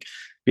have to like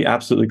be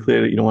absolutely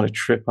clear that you don't want to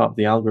trip up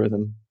the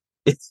algorithm.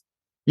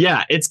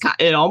 Yeah,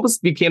 it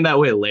almost became that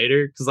way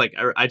later because like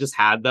I just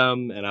had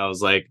them and I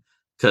was like,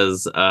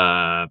 because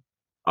my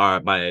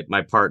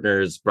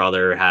partner's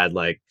brother had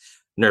like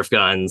Nerf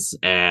guns,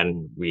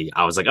 and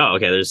I was like, oh,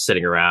 okay, they're just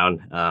sitting around.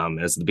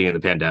 It's the beginning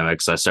of the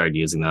pandemic, so I started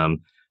using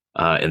them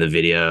in the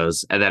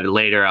videos. And then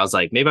later I was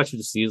like, maybe I should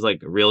just use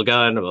like a real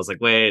gun. I was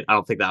like, wait, I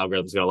don't think the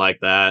algorithm's gonna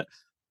like that.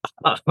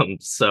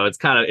 So it's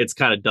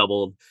kind of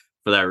doubled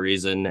for that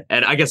reason.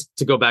 And I guess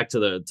to go back to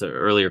the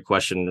earlier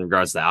question in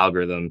regards to the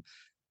algorithm,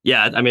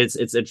 yeah, I mean, it's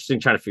interesting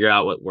trying to figure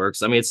out what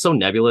works. I mean, it's so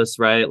nebulous,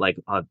 right? Like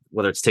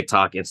whether it's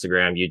TikTok,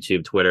 Instagram,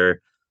 YouTube,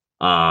 Twitter,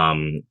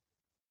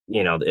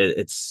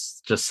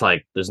 it's just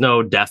like there's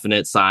no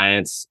definite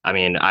science. I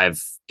mean,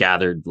 I've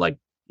gathered like,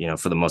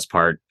 for the most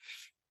part,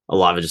 a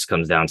lot of it just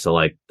comes down to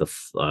like the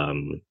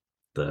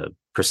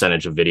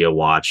percentage of video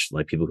watch,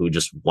 like people who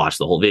just watch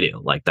the whole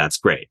video, like that's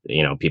great.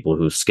 People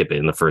who skip it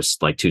in the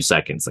first like 2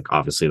 seconds, like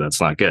obviously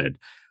that's not good.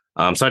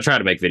 So I try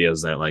to make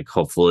videos that like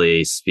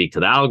hopefully speak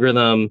to the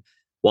algorithm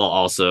while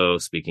also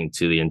speaking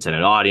to the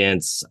intended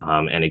audience.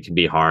 And it can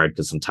be hard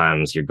because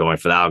sometimes you're going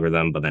for the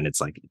algorithm, but then it's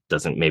like, it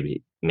doesn't,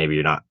 maybe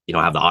you don't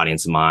have the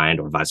audience in mind,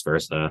 or vice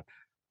versa.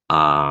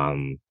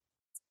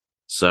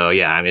 So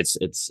yeah, I mean,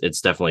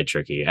 it's definitely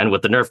tricky. And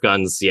with the Nerf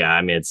guns, yeah,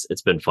 I mean,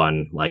 it's been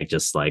fun. Like,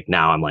 just like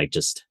now I'm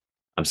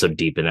so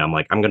deep in it. I'm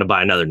like, I'm going to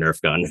buy another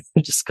Nerf gun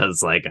just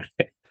cause like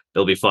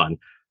it'll be fun.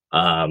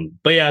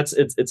 But yeah,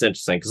 it's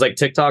interesting. Cause like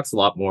TikTok's a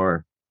lot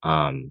more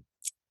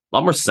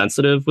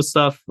sensitive with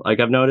stuff. Like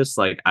I've noticed,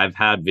 like I've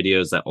had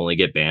videos that only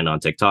get banned on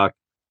TikTok.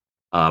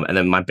 And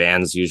then my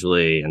bans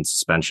usually and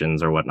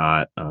suspensions or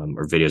whatnot,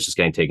 or videos just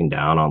getting taken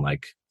down on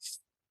like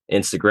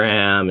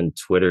Instagram, and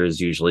Twitter is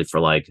usually for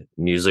like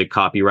music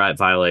copyright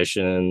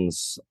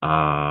violations.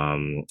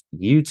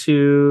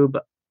 YouTube,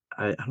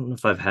 I don't know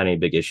if I've had any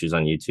big issues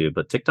on YouTube,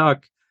 but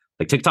TikTok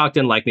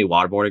didn't like me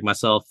waterboarding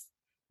myself.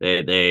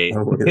 They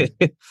Oh, really?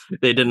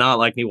 they did not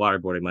like me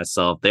waterboarding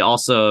myself. They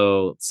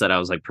also said I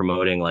was like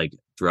promoting like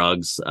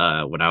drugs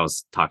when I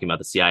was talking about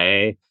the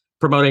CIA,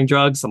 promoting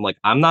drugs. I'm like,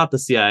 I'm not the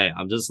CIA.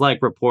 I'm just like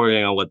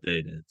reporting on what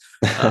they did.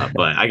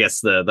 But I guess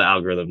the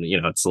algorithm,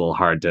 it's a little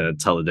hard to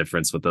tell the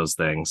difference with those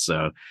things.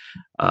 So,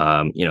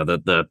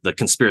 the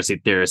conspiracy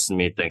theorists in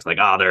me thinks like,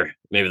 oh,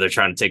 they're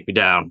trying to take me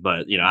down.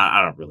 But,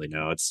 I don't really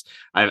know.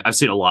 I've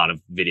seen a lot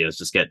of videos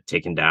just get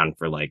taken down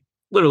for like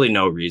literally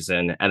no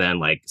reason. And then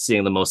like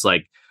seeing the most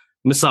like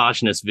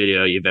misogynist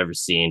video you've ever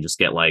seen just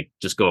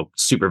go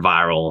super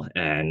viral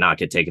and not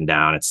get taken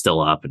down. It's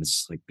still up, and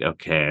it's like,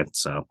 okay.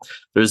 So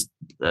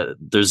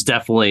there's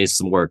definitely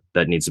some work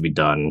that needs to be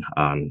done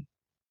on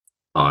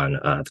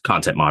the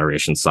content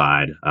moderation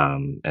side,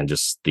 and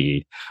just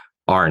the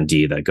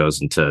R&D that goes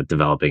into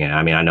developing it.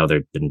 I mean, I know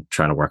they've been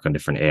trying to work on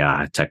different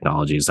AI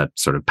technologies that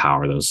sort of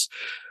power those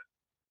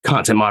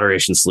content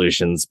moderation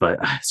solutions, but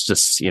it's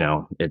just,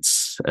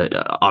 it's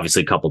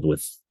obviously coupled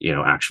with,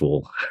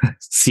 actual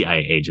CIA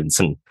agents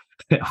and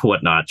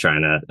whatnot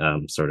trying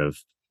to sort of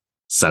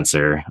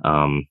censor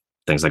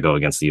things that go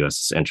against the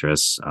U.S.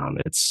 interests.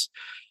 It's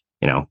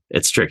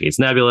tricky. It's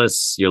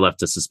nebulous. You're left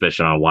to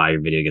suspicion on why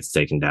your video gets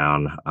taken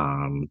down.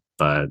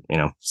 But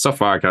so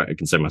far I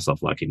consider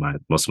myself lucky.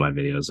 Most of my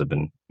videos have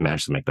been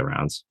managed to make the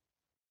rounds.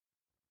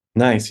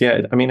 Nice.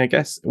 Yeah. I mean, I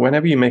guess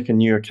whenever you make a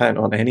new account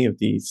on any of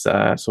these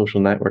social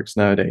networks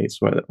nowadays,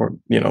 or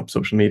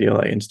social media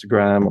like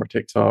Instagram or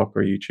TikTok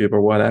or YouTube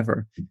or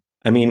whatever,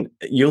 I mean,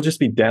 you'll just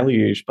be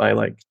deluged by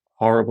like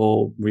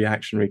horrible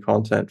reactionary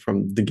content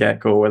from the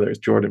get-go, whether it's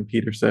Jordan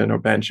Peterson or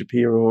Ben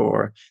Shapiro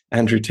or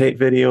Andrew Tate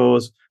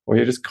videos, or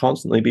you're just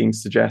constantly being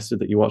suggested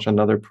that you watch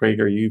another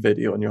PragerU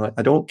video and you're like,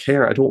 I don't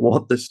care. I don't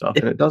want this stuff.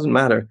 And it doesn't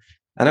matter.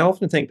 And I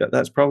often think that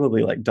that's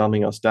probably like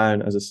dumbing us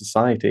down as a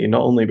society,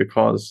 not only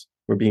because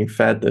we're being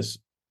fed this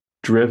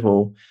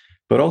drivel,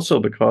 but also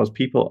because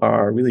people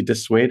are really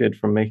dissuaded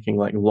from making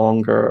like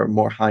longer,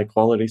 more high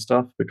quality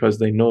stuff because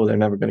they know they're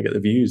never going to get the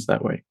views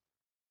that way.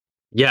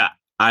 Yeah,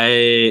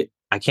 I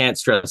can't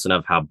stress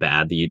enough how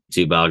bad the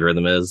YouTube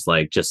algorithm is.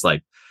 Like, just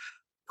like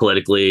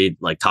politically,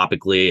 like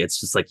topically, it's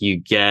just like you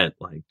get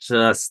like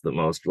just the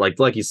most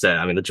like you said.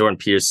 I mean, the Jordan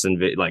Peterson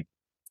like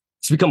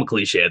it's become a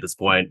cliche at this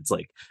point. It's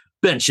like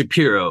Ben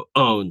Shapiro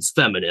owns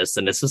feminists,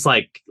 and it's just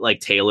like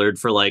tailored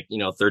for like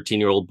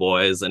 13-year-old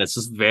boys, and it's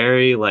just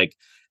very like,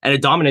 and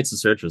it dominates the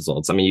search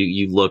results. I mean,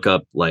 you look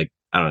up like,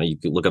 I don't know, you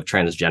could look up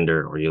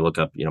transgender, or you look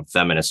up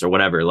feminist or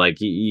whatever. Like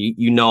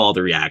all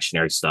the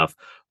reactionary stuff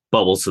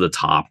bubbles to the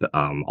top.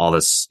 All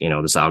this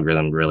this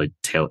algorithm really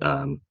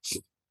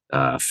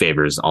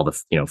favors all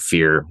the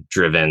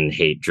fear-driven,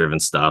 hate-driven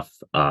stuff.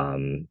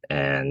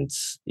 And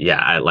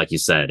yeah, like you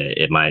said,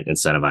 it might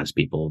incentivize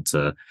people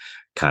to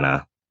kind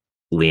of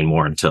lean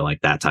more into like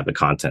that type of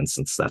content,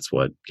 since that's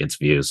what gets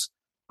views.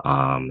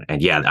 And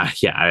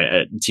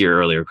to your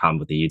earlier comment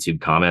with the YouTube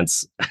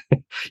comments,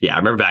 yeah, I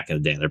remember back in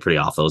the day, they're pretty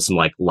awful. Some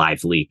like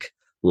live leak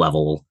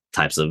level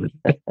types of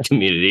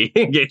community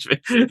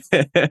engagement.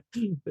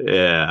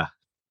 Yeah.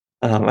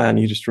 Oh man,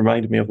 you just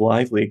reminded me of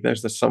Live Leak.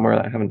 There's this somewhere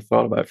that I haven't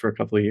thought about for a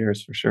couple of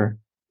years for sure.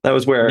 That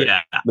was where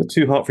the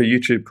Too Hot for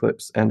YouTube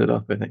clips ended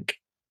up, I think.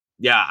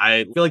 Yeah,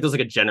 I feel like there's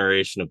like a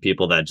generation of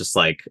people that just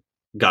like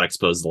got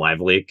exposed to Live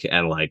Leak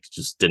and like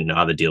just didn't know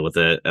how to deal with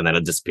it, and then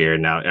it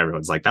disappeared. Now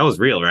everyone's like, that was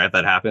real, right?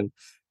 That happened.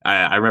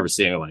 I remember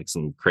seeing like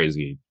some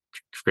crazy,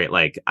 great,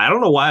 like, I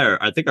don't know why,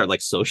 I think our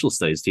like social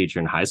studies teacher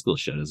in high school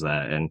showed us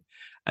that, and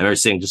I remember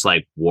seeing just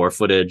like war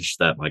footage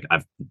that like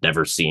I've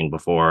never seen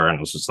before, and it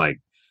was just like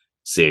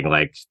seeing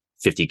like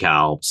 50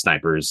 cal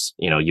snipers,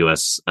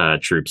 US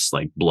troops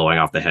like blowing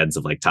off the heads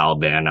of like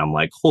Taliban. I'm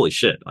like, holy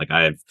shit, like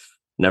I've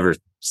never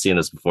seen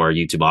this before.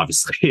 YouTube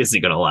obviously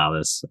isn't going to allow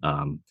this.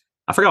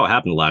 I forgot what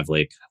happened to Live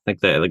Leak. I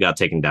think they got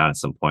taken down at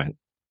some point.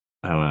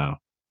 I don't know.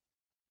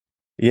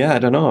 Yeah, I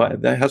don't know.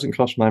 That hasn't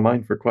crossed my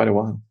mind for quite a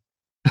while.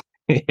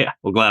 Yeah,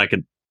 well, glad I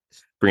could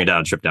bring it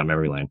down a trip down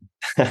memory lane.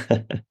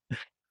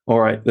 All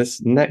right,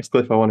 this next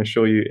clip I want to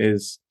show you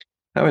is,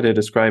 how would I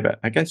describe it?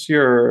 I guess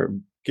you're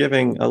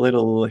giving a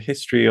little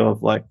history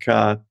of like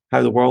how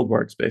the world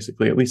works,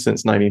 basically, at least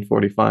since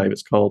 1945.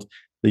 It's called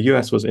The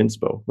US Was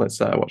Inspo. Let's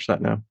watch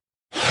that now.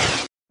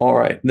 All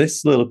right,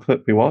 this little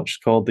clip we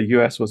watched called The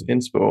US Was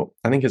Inspo,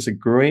 I think it's a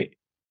great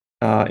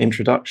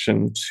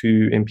introduction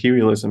to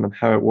imperialism and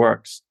how it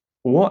works.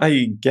 What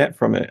I get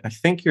from it, I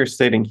think you're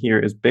stating here,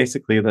 is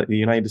basically that the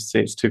United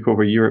States took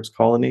over Europe's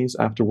colonies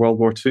after World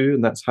War II,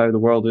 and that's how the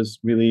world is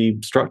really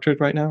structured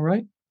right now,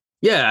 right?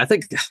 Yeah, I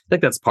think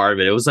that's part of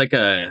it. It was like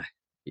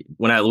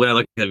when I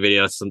look at the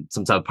video,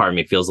 sometimes part of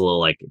me feels a little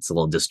like it's a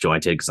little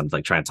disjointed because I'm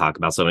like trying to talk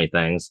about so many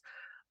things.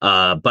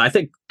 But I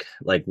think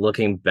like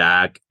looking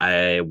back,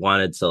 I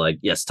wanted to like,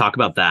 yes, talk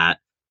about that.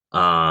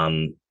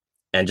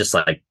 And just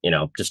like,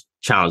 just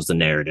challenge the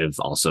narrative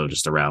also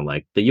just around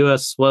like the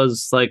US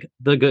was like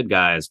the good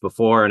guys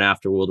before and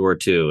after World War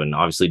II, and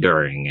obviously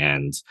during,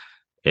 and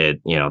it,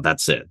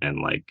 that's it.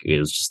 And like, it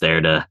was just there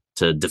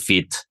to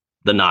defeat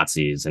the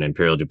Nazis and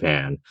Imperial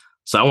Japan.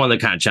 So I wanted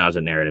to kind of challenge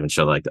the narrative and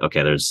show like,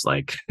 okay, there's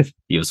like, the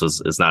US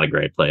is not a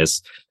great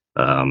place.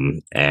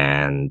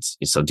 And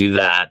so do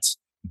that.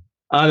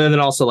 And then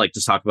also like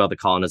just talk about the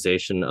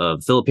colonization of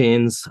the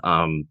Philippines.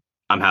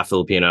 I'm half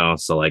Filipino,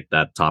 so like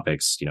that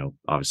topic's,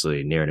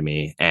 obviously near to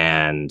me.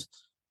 And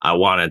I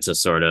wanted to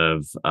sort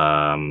of,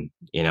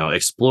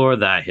 explore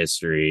that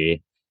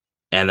history.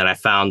 And then I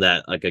found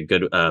that like a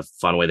good,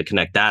 fun way to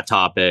connect that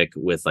topic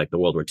with like the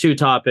World War II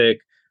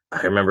topic.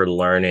 I remember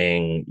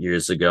learning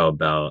years ago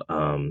about,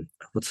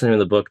 what's the name of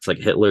the book? It's like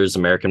Hitler's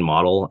American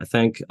Model, I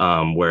think,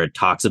 where it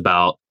talks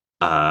about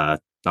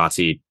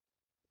Nazi,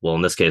 well,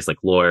 in this case, like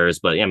lawyers,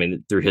 but yeah, I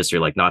mean, through history,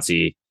 like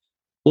Nazi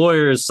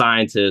lawyers,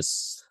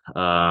 scientists,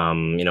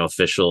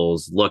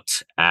 officials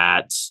looked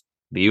at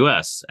the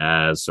US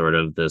as sort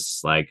of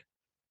this like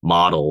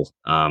model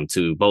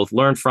to both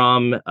learn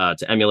from,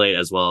 to emulate,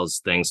 as well as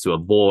things to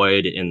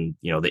avoid in,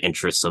 the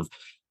interests of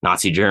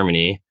Nazi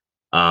Germany.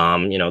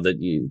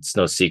 It's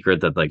no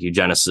secret that like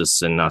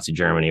eugenicists in Nazi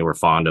Germany were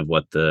fond of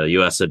what the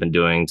US had been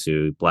doing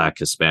to Black,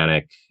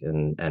 Hispanic,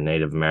 and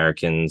Native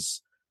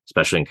Americans,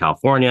 especially in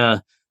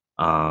California.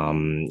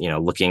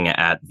 Looking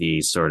at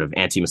the sort of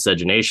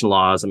anti-miscegenation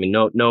laws. I mean,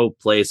 no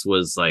place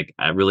was like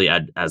really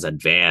as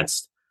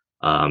advanced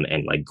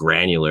and like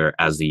granular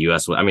as the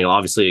U.S. was. I mean,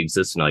 obviously it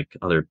exists in like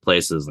other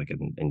places, like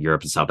in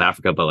Europe and South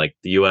Africa, but like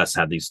the U.S.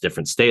 had these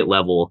different state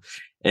level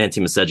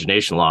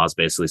anti-miscegenation laws,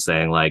 basically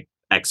saying like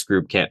X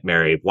group can't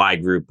marry Y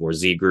group or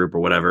Z group or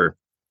whatever,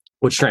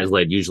 which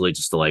translated usually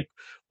just to like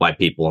white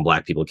people and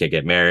Black people can't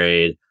get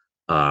married.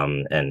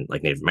 And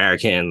like Native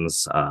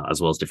Americans,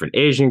 as well as different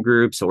Asian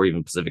groups or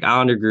even Pacific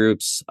Islander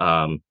groups.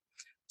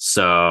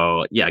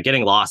 So yeah,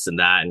 getting lost in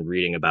that and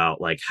reading about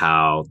like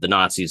how the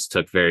Nazis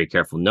took very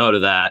careful note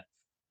of that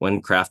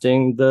when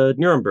crafting the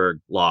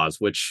Nuremberg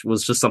laws, which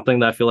was just something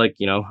that I feel like,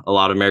 a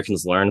lot of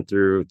Americans learned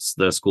through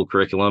the school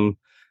curriculum.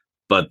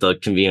 But the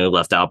conveniently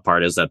left out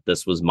part is that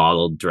this was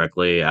modeled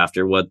directly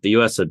after what the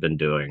US had been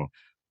doing.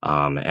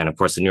 And of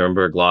course, the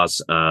Nuremberg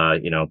laws,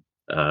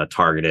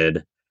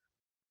 targeted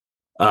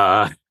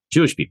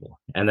Jewish people.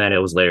 And then it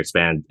was later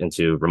expanded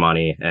into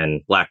Romani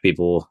and Black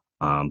people.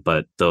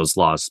 But those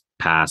laws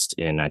passed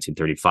in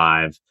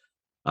 1935.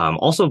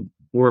 Also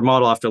were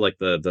modeled after like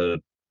the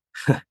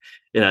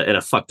in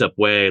a fucked up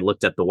way,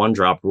 looked at the one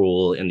drop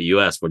rule in the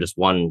US where just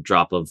one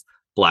drop of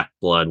Black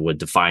blood would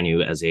define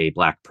you as a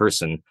Black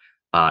person.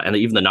 And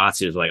even the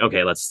Nazis were like,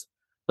 okay, that's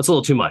a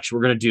little too much.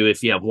 We're going to do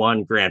if you have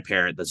one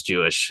grandparent that's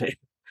Jewish.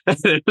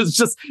 It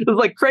was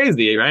like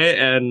crazy, right?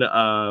 And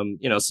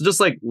so just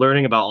like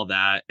learning about all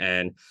that,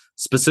 and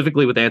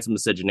specifically with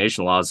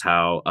anti-miscegenation laws,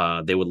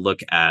 how they would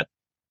look at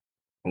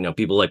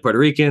people like Puerto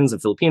Ricans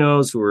and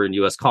Filipinos who were in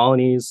U.S.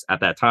 colonies at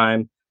that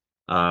time,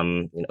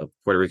 Puerto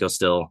Rico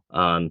still,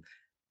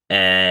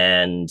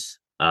 and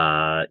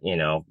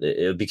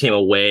it became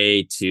a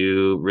way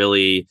to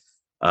really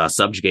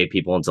subjugate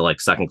people into like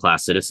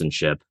second-class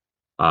citizenship,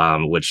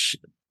 which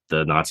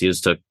the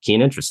Nazis took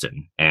keen interest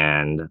in.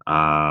 And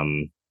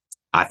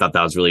I thought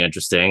that was really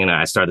interesting. And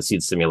I started to see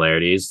the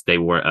similarities. They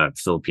were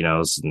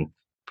Filipinos and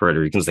Puerto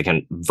Ricans. They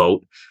can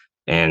vote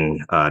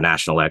in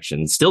national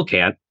elections, still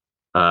can't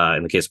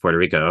in the case of Puerto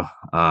Rico.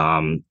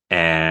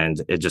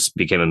 And it just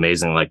became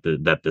amazing, like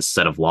that this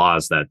set of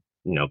laws that,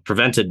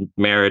 prevented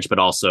marriage, but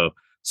also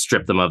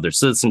stripped them of their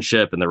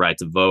citizenship and the right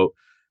to vote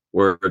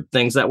were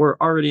things that were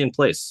already in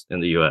place in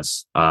the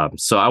U.S.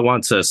 So I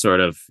want to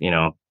sort of,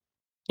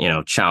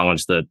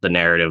 challenge the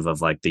narrative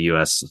of like the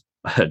U.S.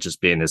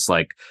 just being this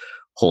like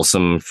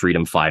wholesome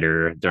freedom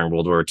fighter during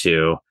World War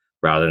II,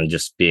 rather than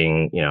just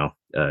being,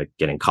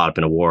 getting caught up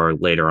in a war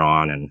later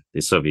on, and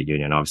the Soviet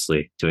Union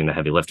obviously doing the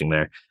heavy lifting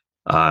there.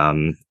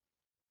 And,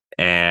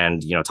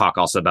 talk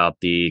also about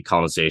the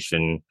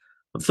colonization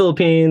of the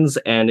Philippines.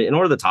 And in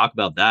order to talk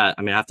about that,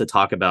 I have to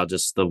talk about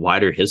just the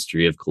wider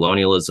history of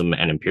colonialism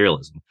and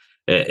imperialism.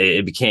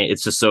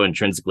 It's just so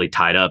intrinsically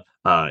tied up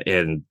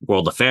in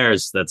world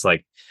affairs. That's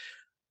like,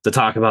 to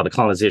talk about the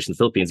colonization of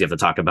the Philippines, you have to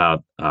talk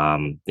about,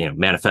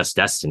 manifest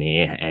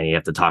destiny, and you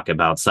have to talk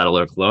about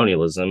settler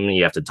colonialism.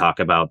 You have to talk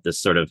about this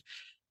sort of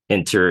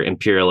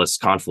inter-imperialist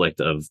conflict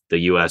of the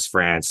U.S.,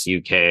 France,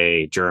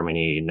 UK,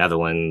 Germany,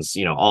 Netherlands,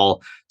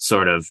 all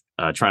sort of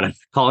trying to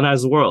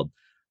colonize the world.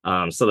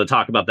 So to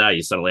talk about that,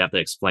 you suddenly have to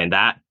explain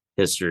that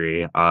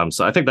history.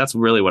 So I think that's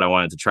really what I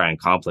wanted to try and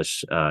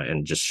accomplish,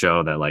 and just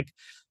show that like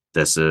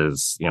this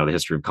is, the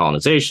history of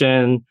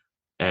colonization.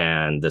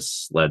 And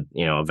this led,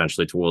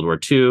 eventually to World War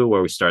II,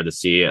 where we started to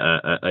see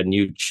a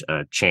new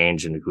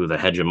change in who the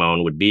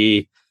hegemon would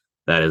be.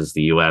 That is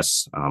the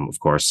U.S., of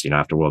course,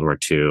 after World War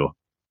II,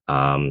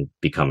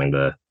 becoming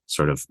the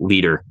sort of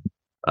leader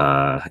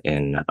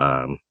in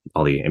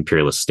all the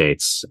imperialist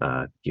states,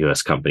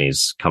 U.S.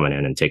 companies coming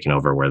in and taking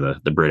over where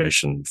the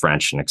British and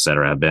French and et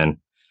cetera have been.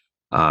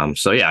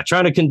 So yeah,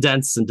 trying to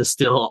condense and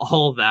distill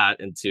all of that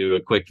into a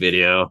quick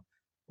video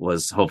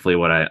was hopefully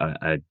what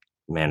I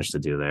managed to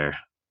do there.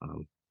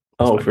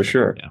 For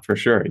sure. Yeah. For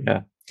sure.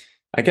 Yeah.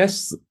 I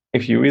guess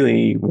if you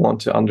really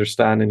want to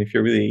understand, and if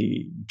you're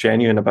really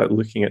genuine about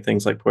looking at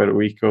things like Puerto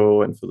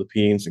Rico and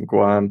Philippines and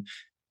Guam,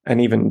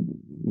 and even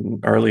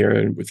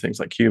earlier with things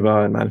like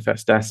Cuba and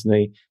Manifest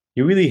Destiny,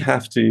 you really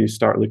have to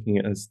start looking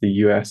at as the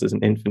US as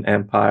an infant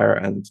empire,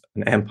 and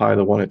an empire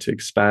that wanted to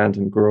expand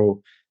and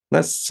grow.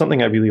 That's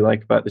something I really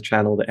like about the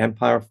channel, the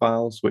Empire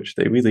Files, which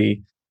they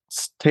really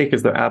take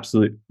as their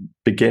absolute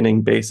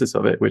beginning basis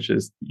of it, which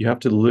is you have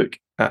to look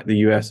at the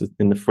US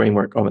in the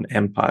framework of an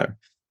empire.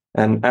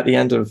 And at the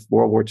end of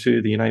World War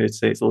II, the United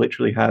States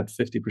literally had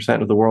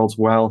 50% of the world's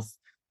wealth.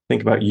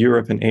 Think about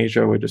Europe and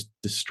Asia were just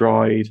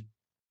destroyed.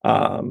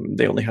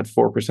 They only had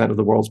 4% of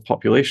the world's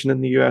population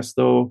in the US,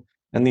 though.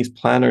 And these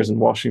planners in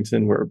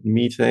Washington were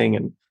meeting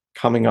and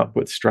coming up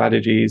with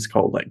strategies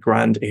called like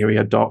Grand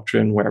Area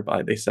Doctrine,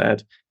 whereby they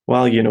said,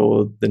 well,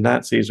 the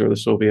Nazis or the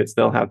Soviets,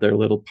 they'll have their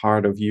little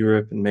part of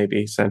Europe and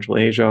maybe Central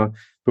Asia,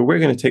 but we're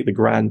going to take the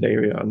grand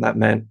area. And that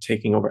meant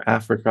taking over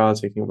Africa,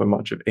 taking over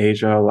much of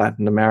Asia,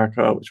 Latin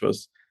America, which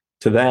was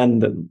to them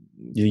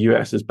the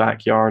US's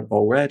backyard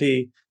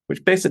already,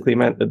 which basically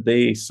meant that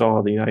they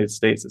saw the United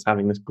States as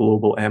having this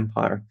global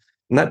empire.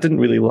 And that didn't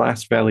really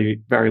last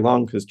very, very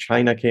long because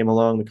China came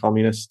along, the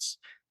communists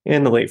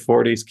in the late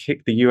 40s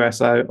kicked the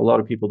US out. A lot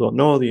of people don't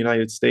know the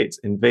United States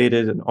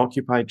invaded and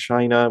occupied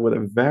China with a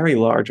very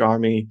large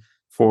army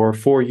for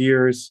 4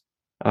 years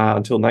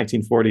until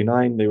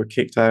 1949. They were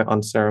kicked out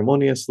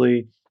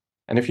unceremoniously.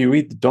 And if you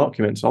read the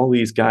documents, all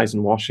these guys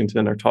in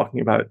Washington are talking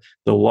about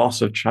the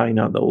loss of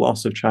China, the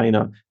loss of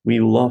China.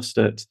 We lost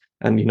it.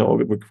 And,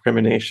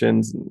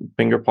 recriminations and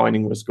finger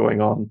pointing was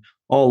going on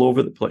all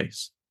over the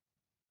place.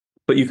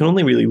 But you can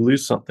only really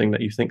lose something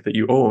that you think that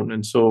you own.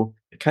 And so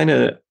it kind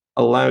of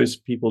allows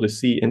people to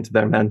see into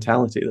their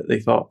mentality that they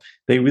thought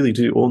they really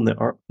do own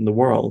the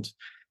world.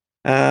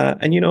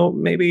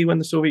 And maybe when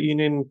the Soviet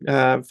Union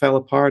fell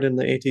apart in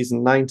the 80s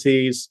and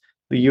 90s,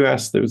 the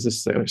US, there was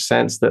this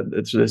sense that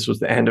this was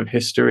the end of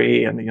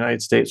history and the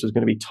United States was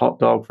going to be top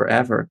dog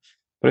forever.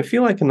 But I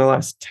feel like in the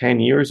last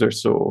 10 years or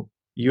so,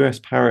 US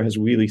power has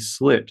really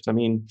slipped. I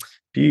mean,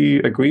 do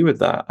you agree with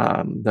that?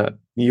 That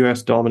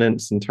US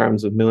dominance in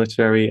terms of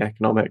military,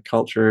 economic,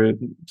 culture is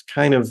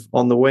kind of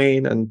on the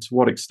wane? And to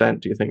what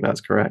extent do you think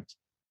that's correct?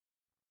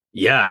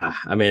 Yeah,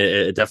 I mean,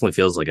 it definitely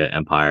feels like an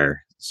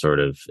empire sort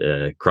of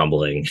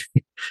crumbling.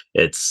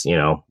 It's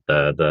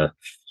the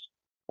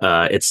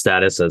its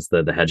status as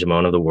the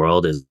hegemon of the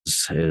world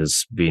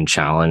is being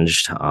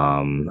challenged,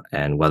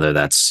 and whether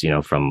that's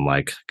from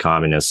like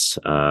communist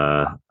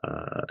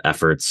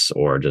efforts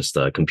or just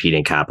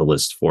competing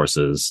capitalist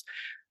forces,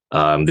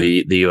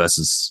 the U.S.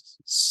 is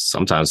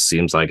sometimes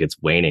seems like it's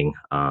waning,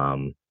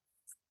 and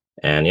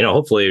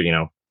hopefully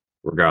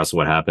regardless of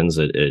what happens,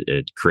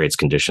 it creates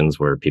conditions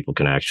where people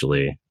can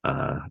actually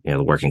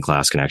the working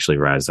class can actually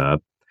rise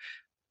up.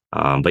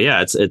 But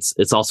yeah,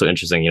 it's also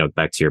interesting,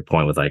 back to your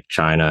point with like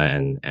China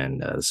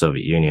and the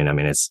Soviet Union. I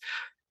mean, it's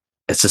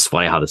just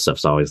funny how this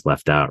stuff's always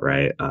left out,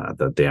 right?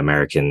 The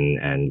American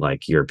and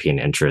like European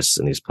interests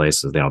in these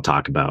places, they don't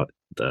talk about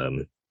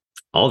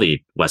all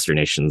the Western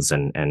nations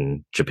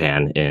and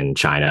Japan in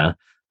China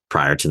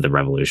prior to the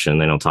revolution.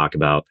 They don't talk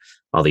about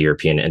all the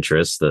European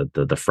interests,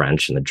 the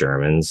French and the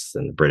Germans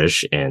and the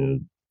British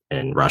in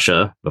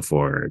Russia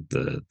before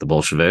the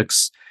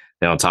Bolsheviks.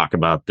 They don't talk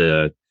about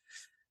the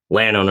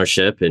land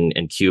ownership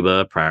in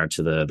Cuba prior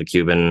to the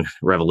Cuban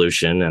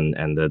Revolution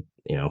and the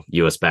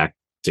U.S. backed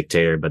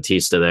dictator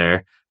Batista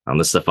there.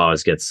 This stuff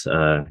always gets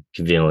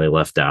conveniently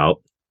left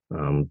out.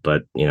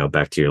 But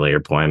back to your later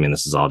point, I mean,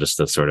 this is all just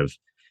to sort of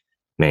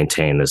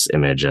maintain this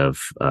image of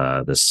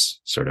this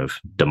sort of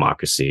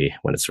democracy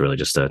when it's really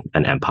just an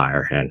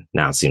empire. And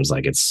now it seems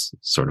like it's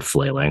sort of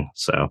flailing.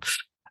 So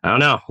I don't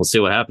know. We'll see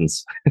what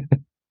happens.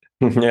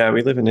 Yeah,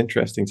 we live in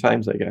interesting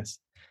times, I guess.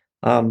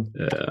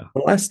 The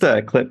last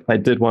clip I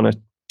did want to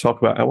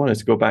talk about, I wanted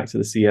to go back to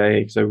the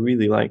CIA because I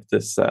really liked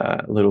this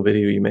little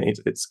video you made.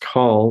 It's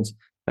called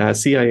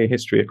CIA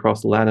History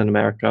Across Latin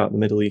America, the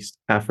Middle East,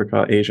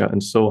 Africa, Asia,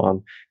 and so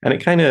on. And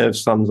it kind of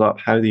sums up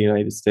how the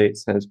United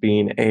States has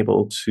been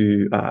able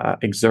to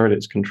exert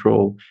its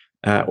control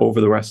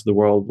over the rest of the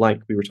world,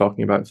 like we were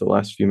talking about for the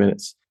last few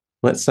minutes.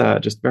 Let's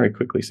just very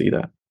quickly see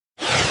that.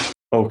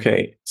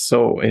 Okay,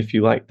 so if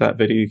you like that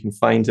video, you can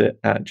find it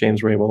at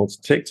James Rehwald's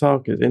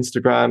TikTok, his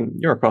Instagram.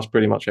 You're across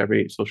pretty much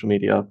every social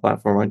media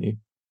platform, aren't you?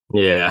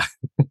 Yeah.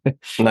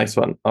 Nice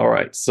one. All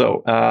right.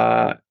 So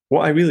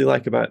what I really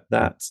like about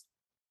that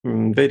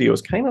video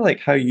is kind of like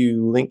how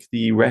you link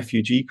the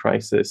refugee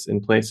crisis in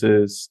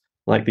places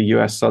like the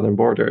US southern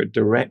border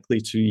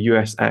directly to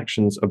US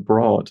actions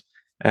abroad.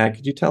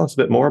 Could you tell us a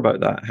bit more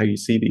about that, how you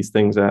see these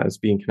things as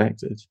being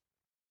connected?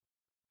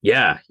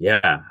 Yeah.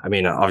 I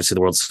mean, obviously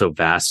the world's so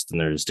vast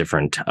and there's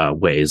different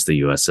ways the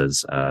U.S.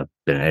 has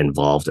been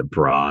involved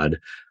abroad.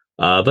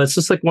 But it's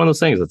just like one of those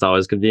things that's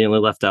always conveniently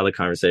left out of the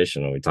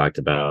conversation when we talked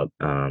about,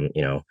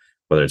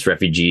 whether it's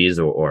refugees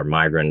or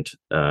migrant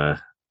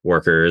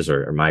workers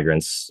or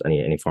migrants,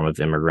 any form of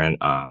immigrant.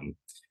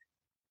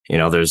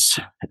 There's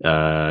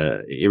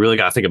you really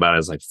got to think about it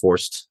as like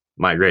forced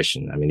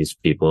migration. I mean, these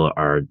people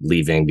are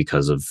leaving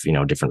because of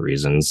different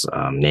reasons,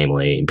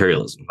 namely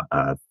imperialism,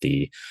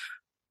 the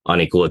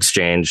unequal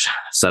exchange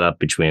set up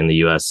between the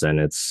U.S.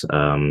 and its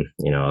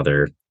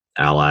other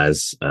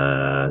allies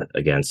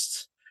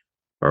against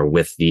or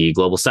with the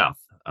global South.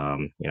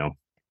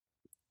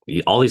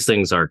 All these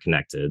things are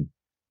connected,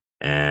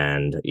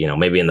 And,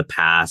 maybe in the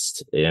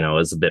past, it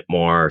was a bit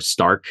more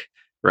stark,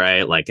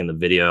 right? Like in the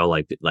video,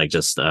 like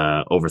just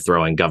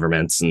overthrowing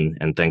governments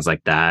and things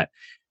like that.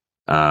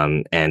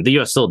 And the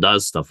US still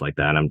does stuff like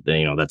that.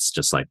 That's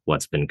just like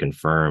what's been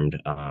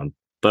confirmed.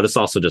 But it's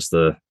also just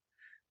the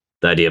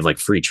idea of like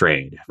free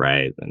trade,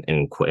 right?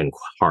 In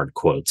hard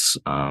quotes,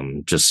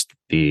 just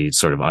the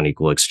sort of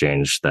unequal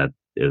exchange that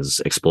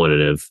is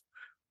exploitative,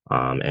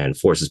 and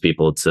forces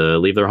people to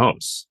leave their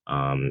homes.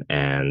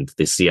 And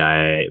the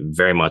CIA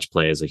very much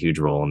plays a huge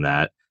role in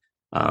that.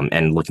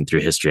 And looking through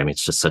history, I mean,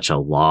 it's just such a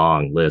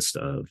long list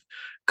of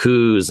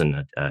coups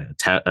and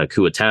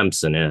coup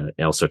attempts and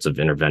all sorts of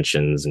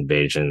interventions,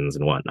 invasions,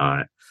 and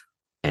whatnot.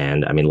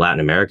 And I mean,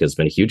 Latin America has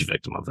been a huge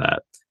victim of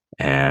that.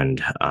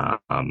 And,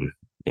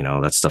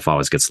 that stuff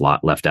always gets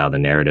left out of the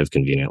narrative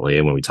conveniently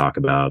when we talk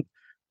about,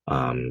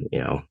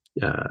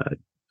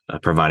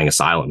 providing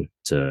asylum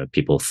to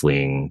people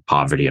fleeing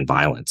poverty and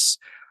violence.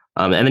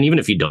 And then even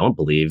if you don't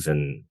believe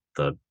in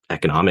the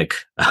economic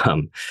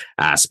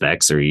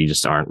aspects, or you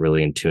just aren't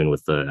really in tune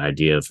with the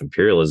idea of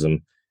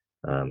imperialism,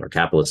 or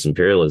capitalist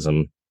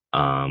imperialism,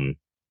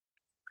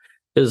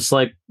 is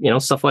like,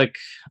 stuff like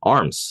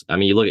arms. I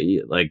mean, you look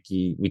at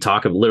we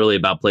talk literally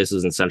about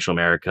places in Central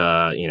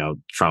America,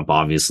 Trump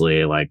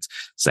obviously like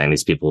saying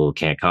these people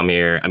can't come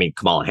here. I mean,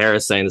 Kamala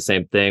Harris saying the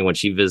same thing when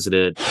she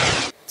visited.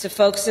 To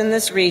folks in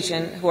this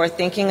region who are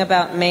thinking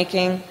about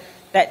making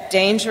that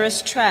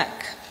dangerous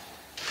trek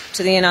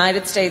to the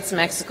United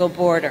States-Mexico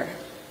border,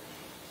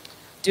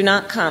 do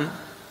not come.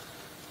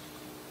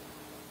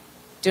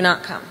 Do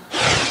not come.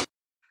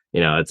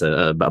 It's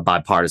a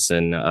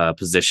bipartisan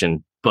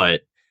position,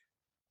 but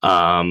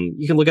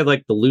you can look at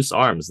like the loose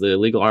arms, the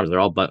illegal arms. They're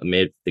all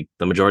made.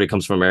 The majority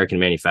comes from American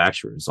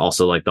manufacturers.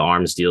 Also, like the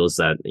arms deals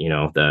that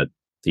that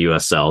the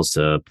U.S. sells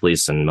to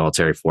police and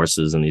military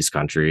forces in these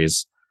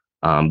countries.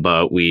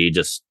 But we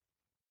just,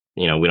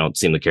 we don't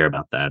seem to care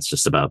about that. It's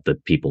just about the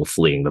people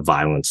fleeing the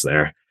violence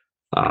there.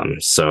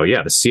 So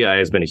yeah, the CIA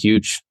has been a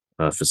huge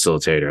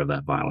facilitator of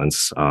that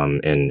violence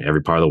in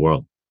every part of the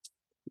world.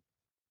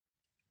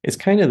 It's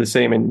kind of the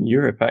same in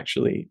Europe,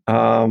 actually.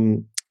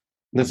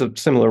 There's a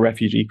similar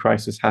refugee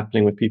crisis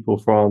happening with people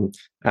from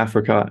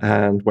Africa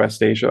and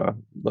West Asia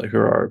who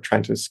are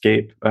trying to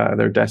escape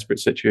their desperate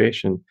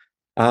situation.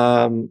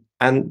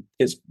 And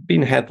it's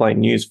been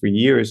headline news for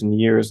years and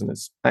years, and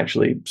it's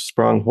actually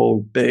sprung whole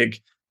big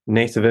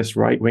nativist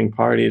right-wing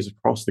parties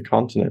across the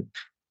continent.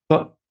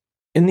 But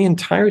in the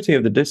entirety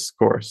of the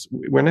discourse,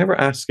 we're never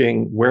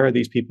asking where are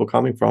these people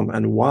coming from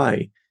and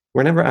why.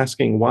 We're never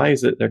asking why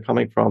is it they're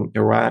coming from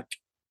Iraq,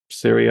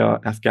 Syria,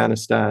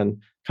 Afghanistan,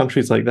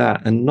 countries like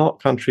that, and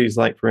not countries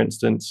like, for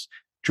instance,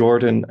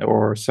 Jordan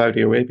or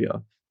Saudi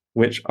Arabia,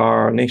 which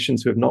are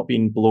nations who have not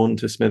been blown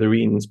to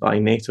smithereens by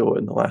NATO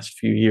in the last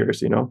few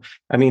years,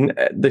 I mean,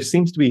 there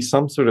seems to be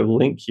some sort of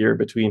link here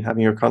between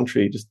having your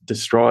country just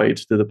destroyed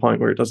to the point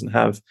where it doesn't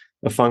have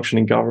a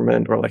functioning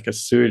government or like a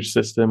sewage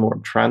system or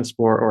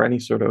transport or any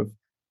sort of,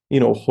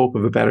 hope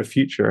of a better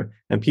future,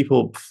 and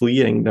people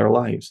fleeing their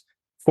lives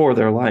for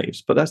their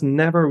lives. But that's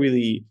never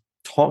really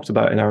talked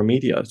about in our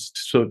media.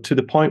 So to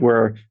the point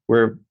where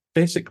we're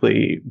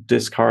basically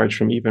discouraged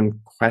from even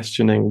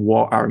questioning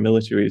what our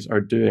militaries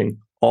are doing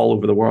all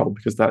over the world,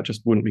 because that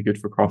just wouldn't be good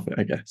for profit,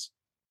 I guess.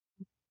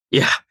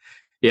 Yeah.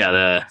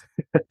 The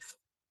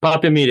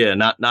popular media,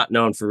 not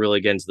known for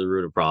really getting to the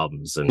root of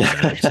problems and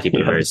just keeping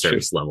it very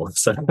surface level.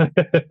 So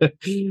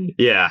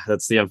yeah,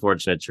 that's the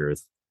unfortunate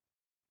truth.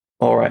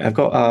 All right, I've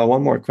got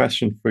one more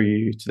question for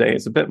you today.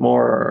 It's a bit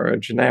more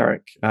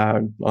generic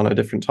on a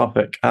different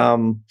topic.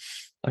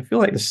 I feel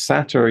like the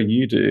satire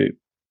you do,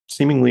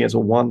 seemingly as a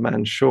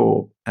one-man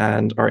show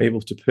and are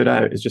able to put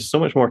out, is just so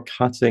much more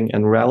cutting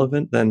and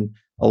relevant than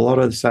a lot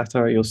of the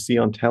satire you'll see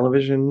on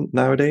television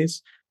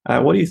nowadays.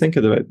 What do you think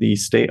about the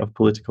state of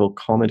political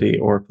comedy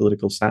or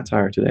political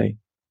satire today?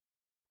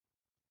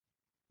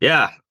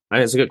 Yeah, I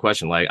mean, it's a good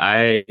question. Like,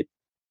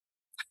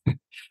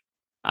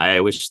 I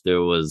wish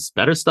there was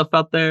better stuff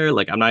out there.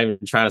 Like, I'm not even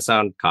trying to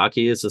sound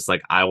cocky. It's just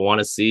like, I want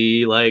to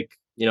see like,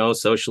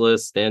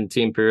 socialist,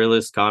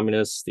 anti-imperialist,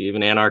 communist,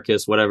 even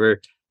anarchist, whatever,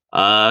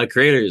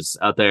 creators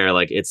out there.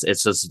 Like, it's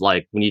just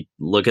like, when you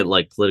look at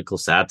like political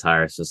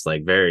satire, it's just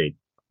like very,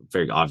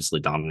 very obviously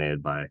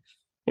dominated by,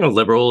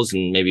 liberals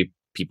and maybe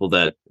people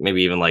that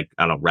maybe even like,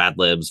 I don't know, rad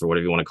libs or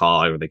whatever you want to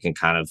call it, where they can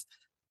kind of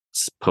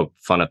poke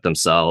fun at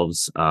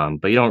themselves.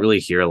 But you don't really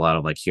hear a lot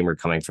of like humor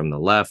coming from the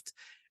left.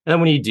 And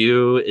then when you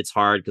do, it's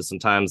hard because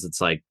sometimes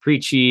it's like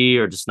preachy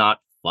or just not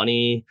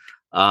funny.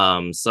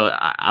 So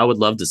I would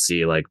love to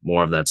see like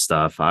more of that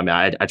stuff. I mean,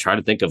 I try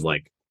to think of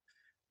like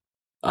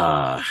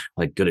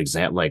good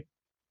example, like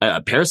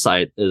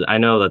Parasite is, I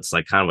know that's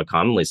like kind of a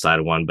commonly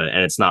cited one,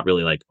 and it's not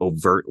really like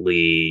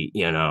overtly,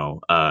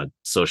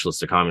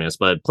 socialist or communist,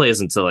 but it plays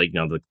into like,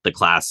 the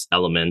class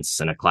elements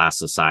in a class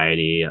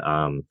society.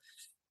 Bong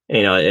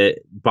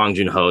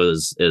Joon-ho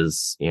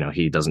is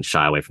he doesn't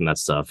shy away from that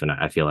stuff, and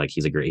I feel like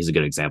he's a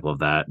good example of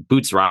that.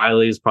 Boots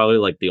Riley is probably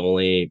like the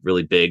only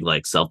really big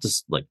like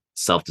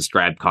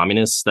self-described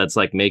communist that's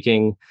like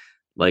making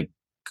like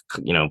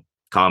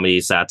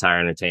comedy, satire,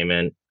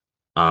 entertainment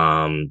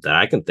that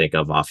I can think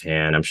of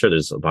offhand. I'm sure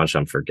there's a bunch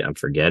I'm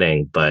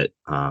forgetting, but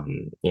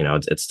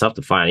it's tough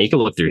to find. You can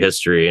look through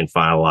history and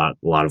find a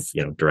lot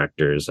of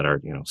directors that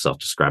are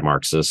self-described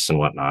Marxists and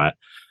whatnot.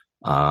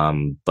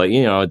 But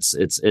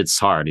it's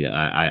hard.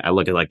 I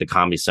look at like the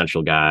Comedy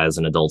Central guys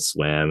and Adult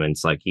Swim, and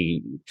it's like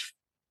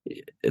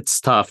it's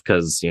tough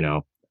because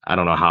I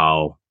don't know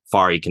how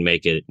far you can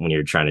make it when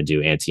you're trying to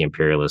do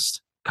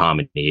anti-imperialist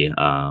comedy,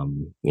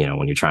 when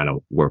you're trying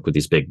to work with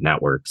these big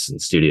networks and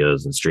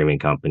studios and streaming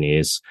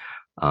companies.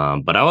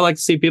 But I would like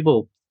to see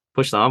people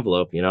push the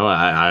envelope.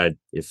 I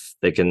if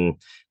they can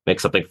make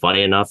something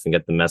funny enough and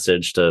get the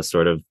message to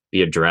sort of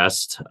be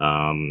addressed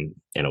in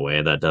a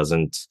way that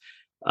doesn't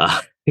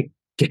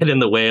get in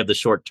the way of the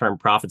short-term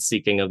profit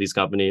seeking of these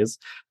companies,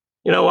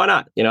 why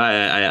not?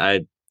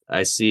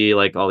 I see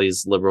like all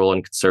these liberal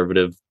and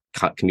conservative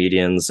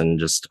comedians and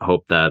just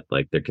hope that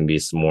like there can be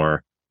some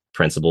more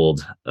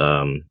principled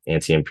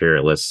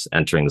anti-imperialists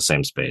entering the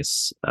same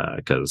space,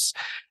 because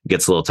it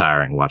gets a little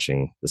tiring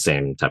watching the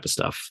same type of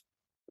stuff.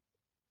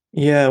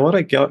 Yeah, what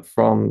I got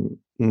from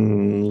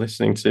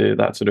listening to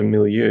that sort of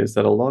milieu is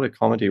that a lot of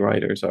comedy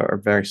writers are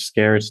very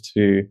scared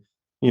to,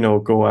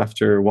 go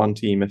after one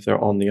team if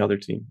they're on the other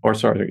team. Or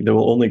sorry, they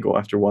will only go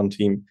after one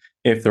team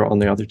if they're on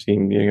the other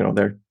team.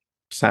 They're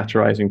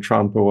satirizing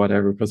Trump or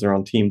whatever because they're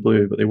on Team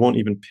Blue, but they won't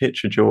even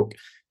pitch a joke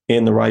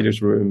in the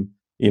writer's room,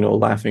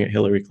 laughing at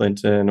Hillary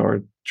Clinton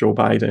or Joe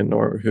Biden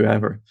or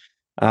whoever.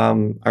 I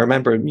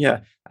remember,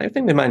 I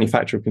think the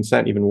manufacture of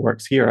consent even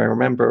works here. I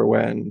remember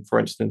when, for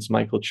instance,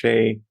 Michael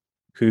Che,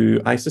 who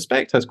I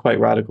suspect has quite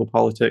radical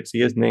politics,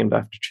 he is named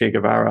after Che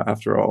Guevara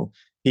after all,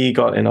 he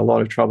got in a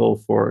lot of trouble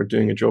for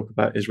doing a joke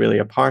about Israeli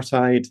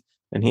apartheid,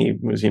 and he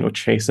was,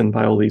 chastened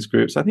by all these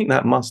groups. I think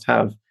that must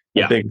have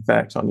a big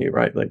effect on you,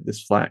 right? Like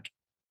this flack.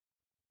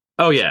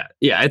 Oh yeah.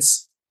 Yeah.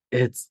 It's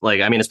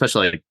like, I mean,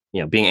 especially like,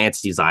 being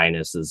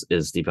anti-Zionist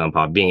is deep on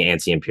pop. Being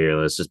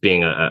anti-imperialist, just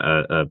being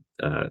a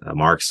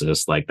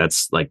Marxist, like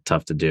that's like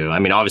tough to do. I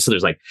mean, obviously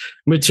there's like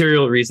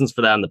material reasons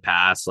for that in the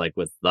past, like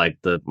with like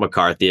the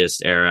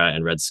McCarthyist era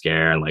and Red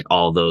Scare and like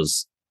all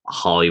those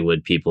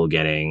Hollywood people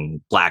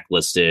getting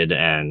blacklisted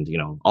and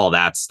all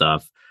that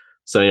stuff.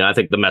 So I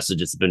think the message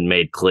has been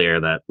made clear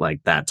that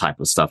like that type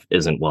of stuff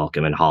isn't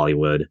welcome in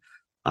Hollywood,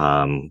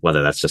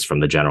 whether that's just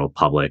from the general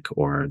public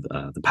or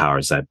the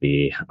powers that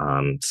be.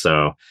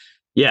 So.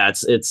 Yeah,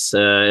 it's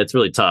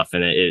really tough,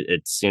 and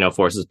it's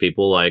forces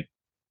people like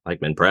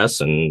Mint Press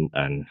and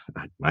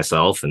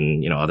myself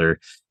and other,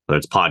 whether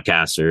it's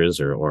podcasters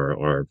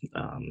or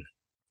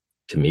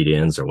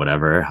comedians or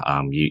whatever.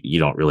 You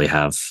don't really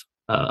have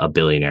a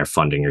billionaire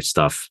funding your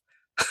stuff,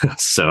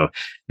 so it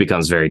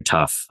becomes very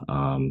tough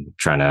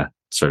trying to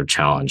sort of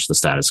challenge the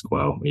status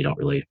quo. You're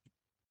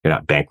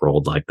not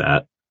bankrolled like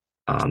that,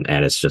 and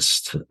it's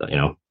just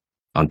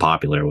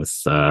unpopular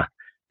with the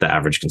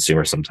average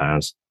consumer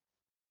sometimes.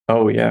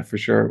 Oh, yeah, for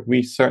sure.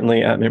 We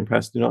certainly at Mint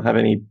Press do not have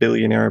any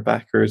billionaire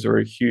backers or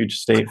huge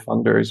state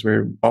funders.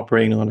 We're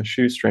operating on a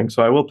shoestring.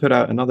 So I will put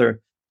out another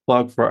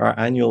plug for our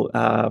annual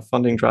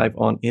funding drive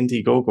on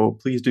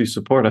Indiegogo. Please do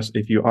support us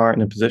if you are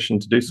in a position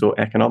to do so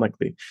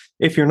economically.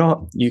 If you're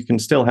not, you can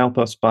still help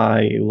us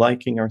by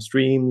liking our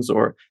streams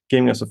or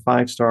giving us a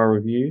 5-star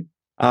review.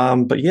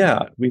 But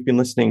yeah, we've been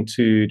listening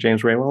to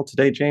James Rehwald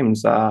today.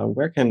 James,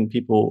 where can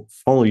people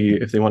follow you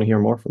if they want to hear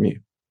more from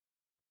you?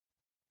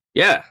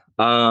 Yeah.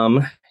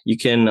 You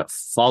can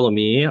follow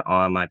me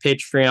on my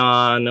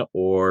Patreon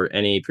or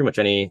pretty much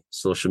any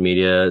social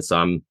media.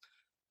 So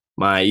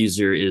my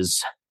user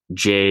is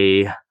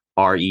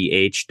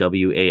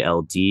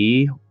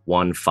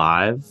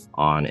JREHWALD15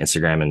 on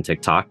Instagram and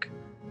TikTok,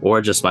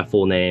 or just my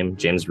full name,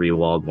 James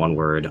Rehwald, one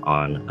word,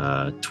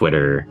 on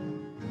Twitter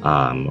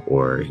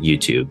or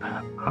YouTube.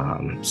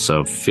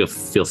 So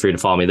feel free to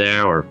follow me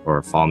there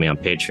or follow me on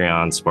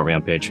Patreon, support me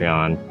on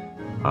Patreon,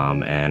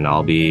 and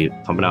I'll be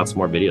pumping out some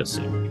more videos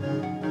soon.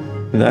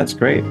 That's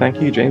great.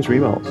 Thank you, James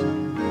Rehwald.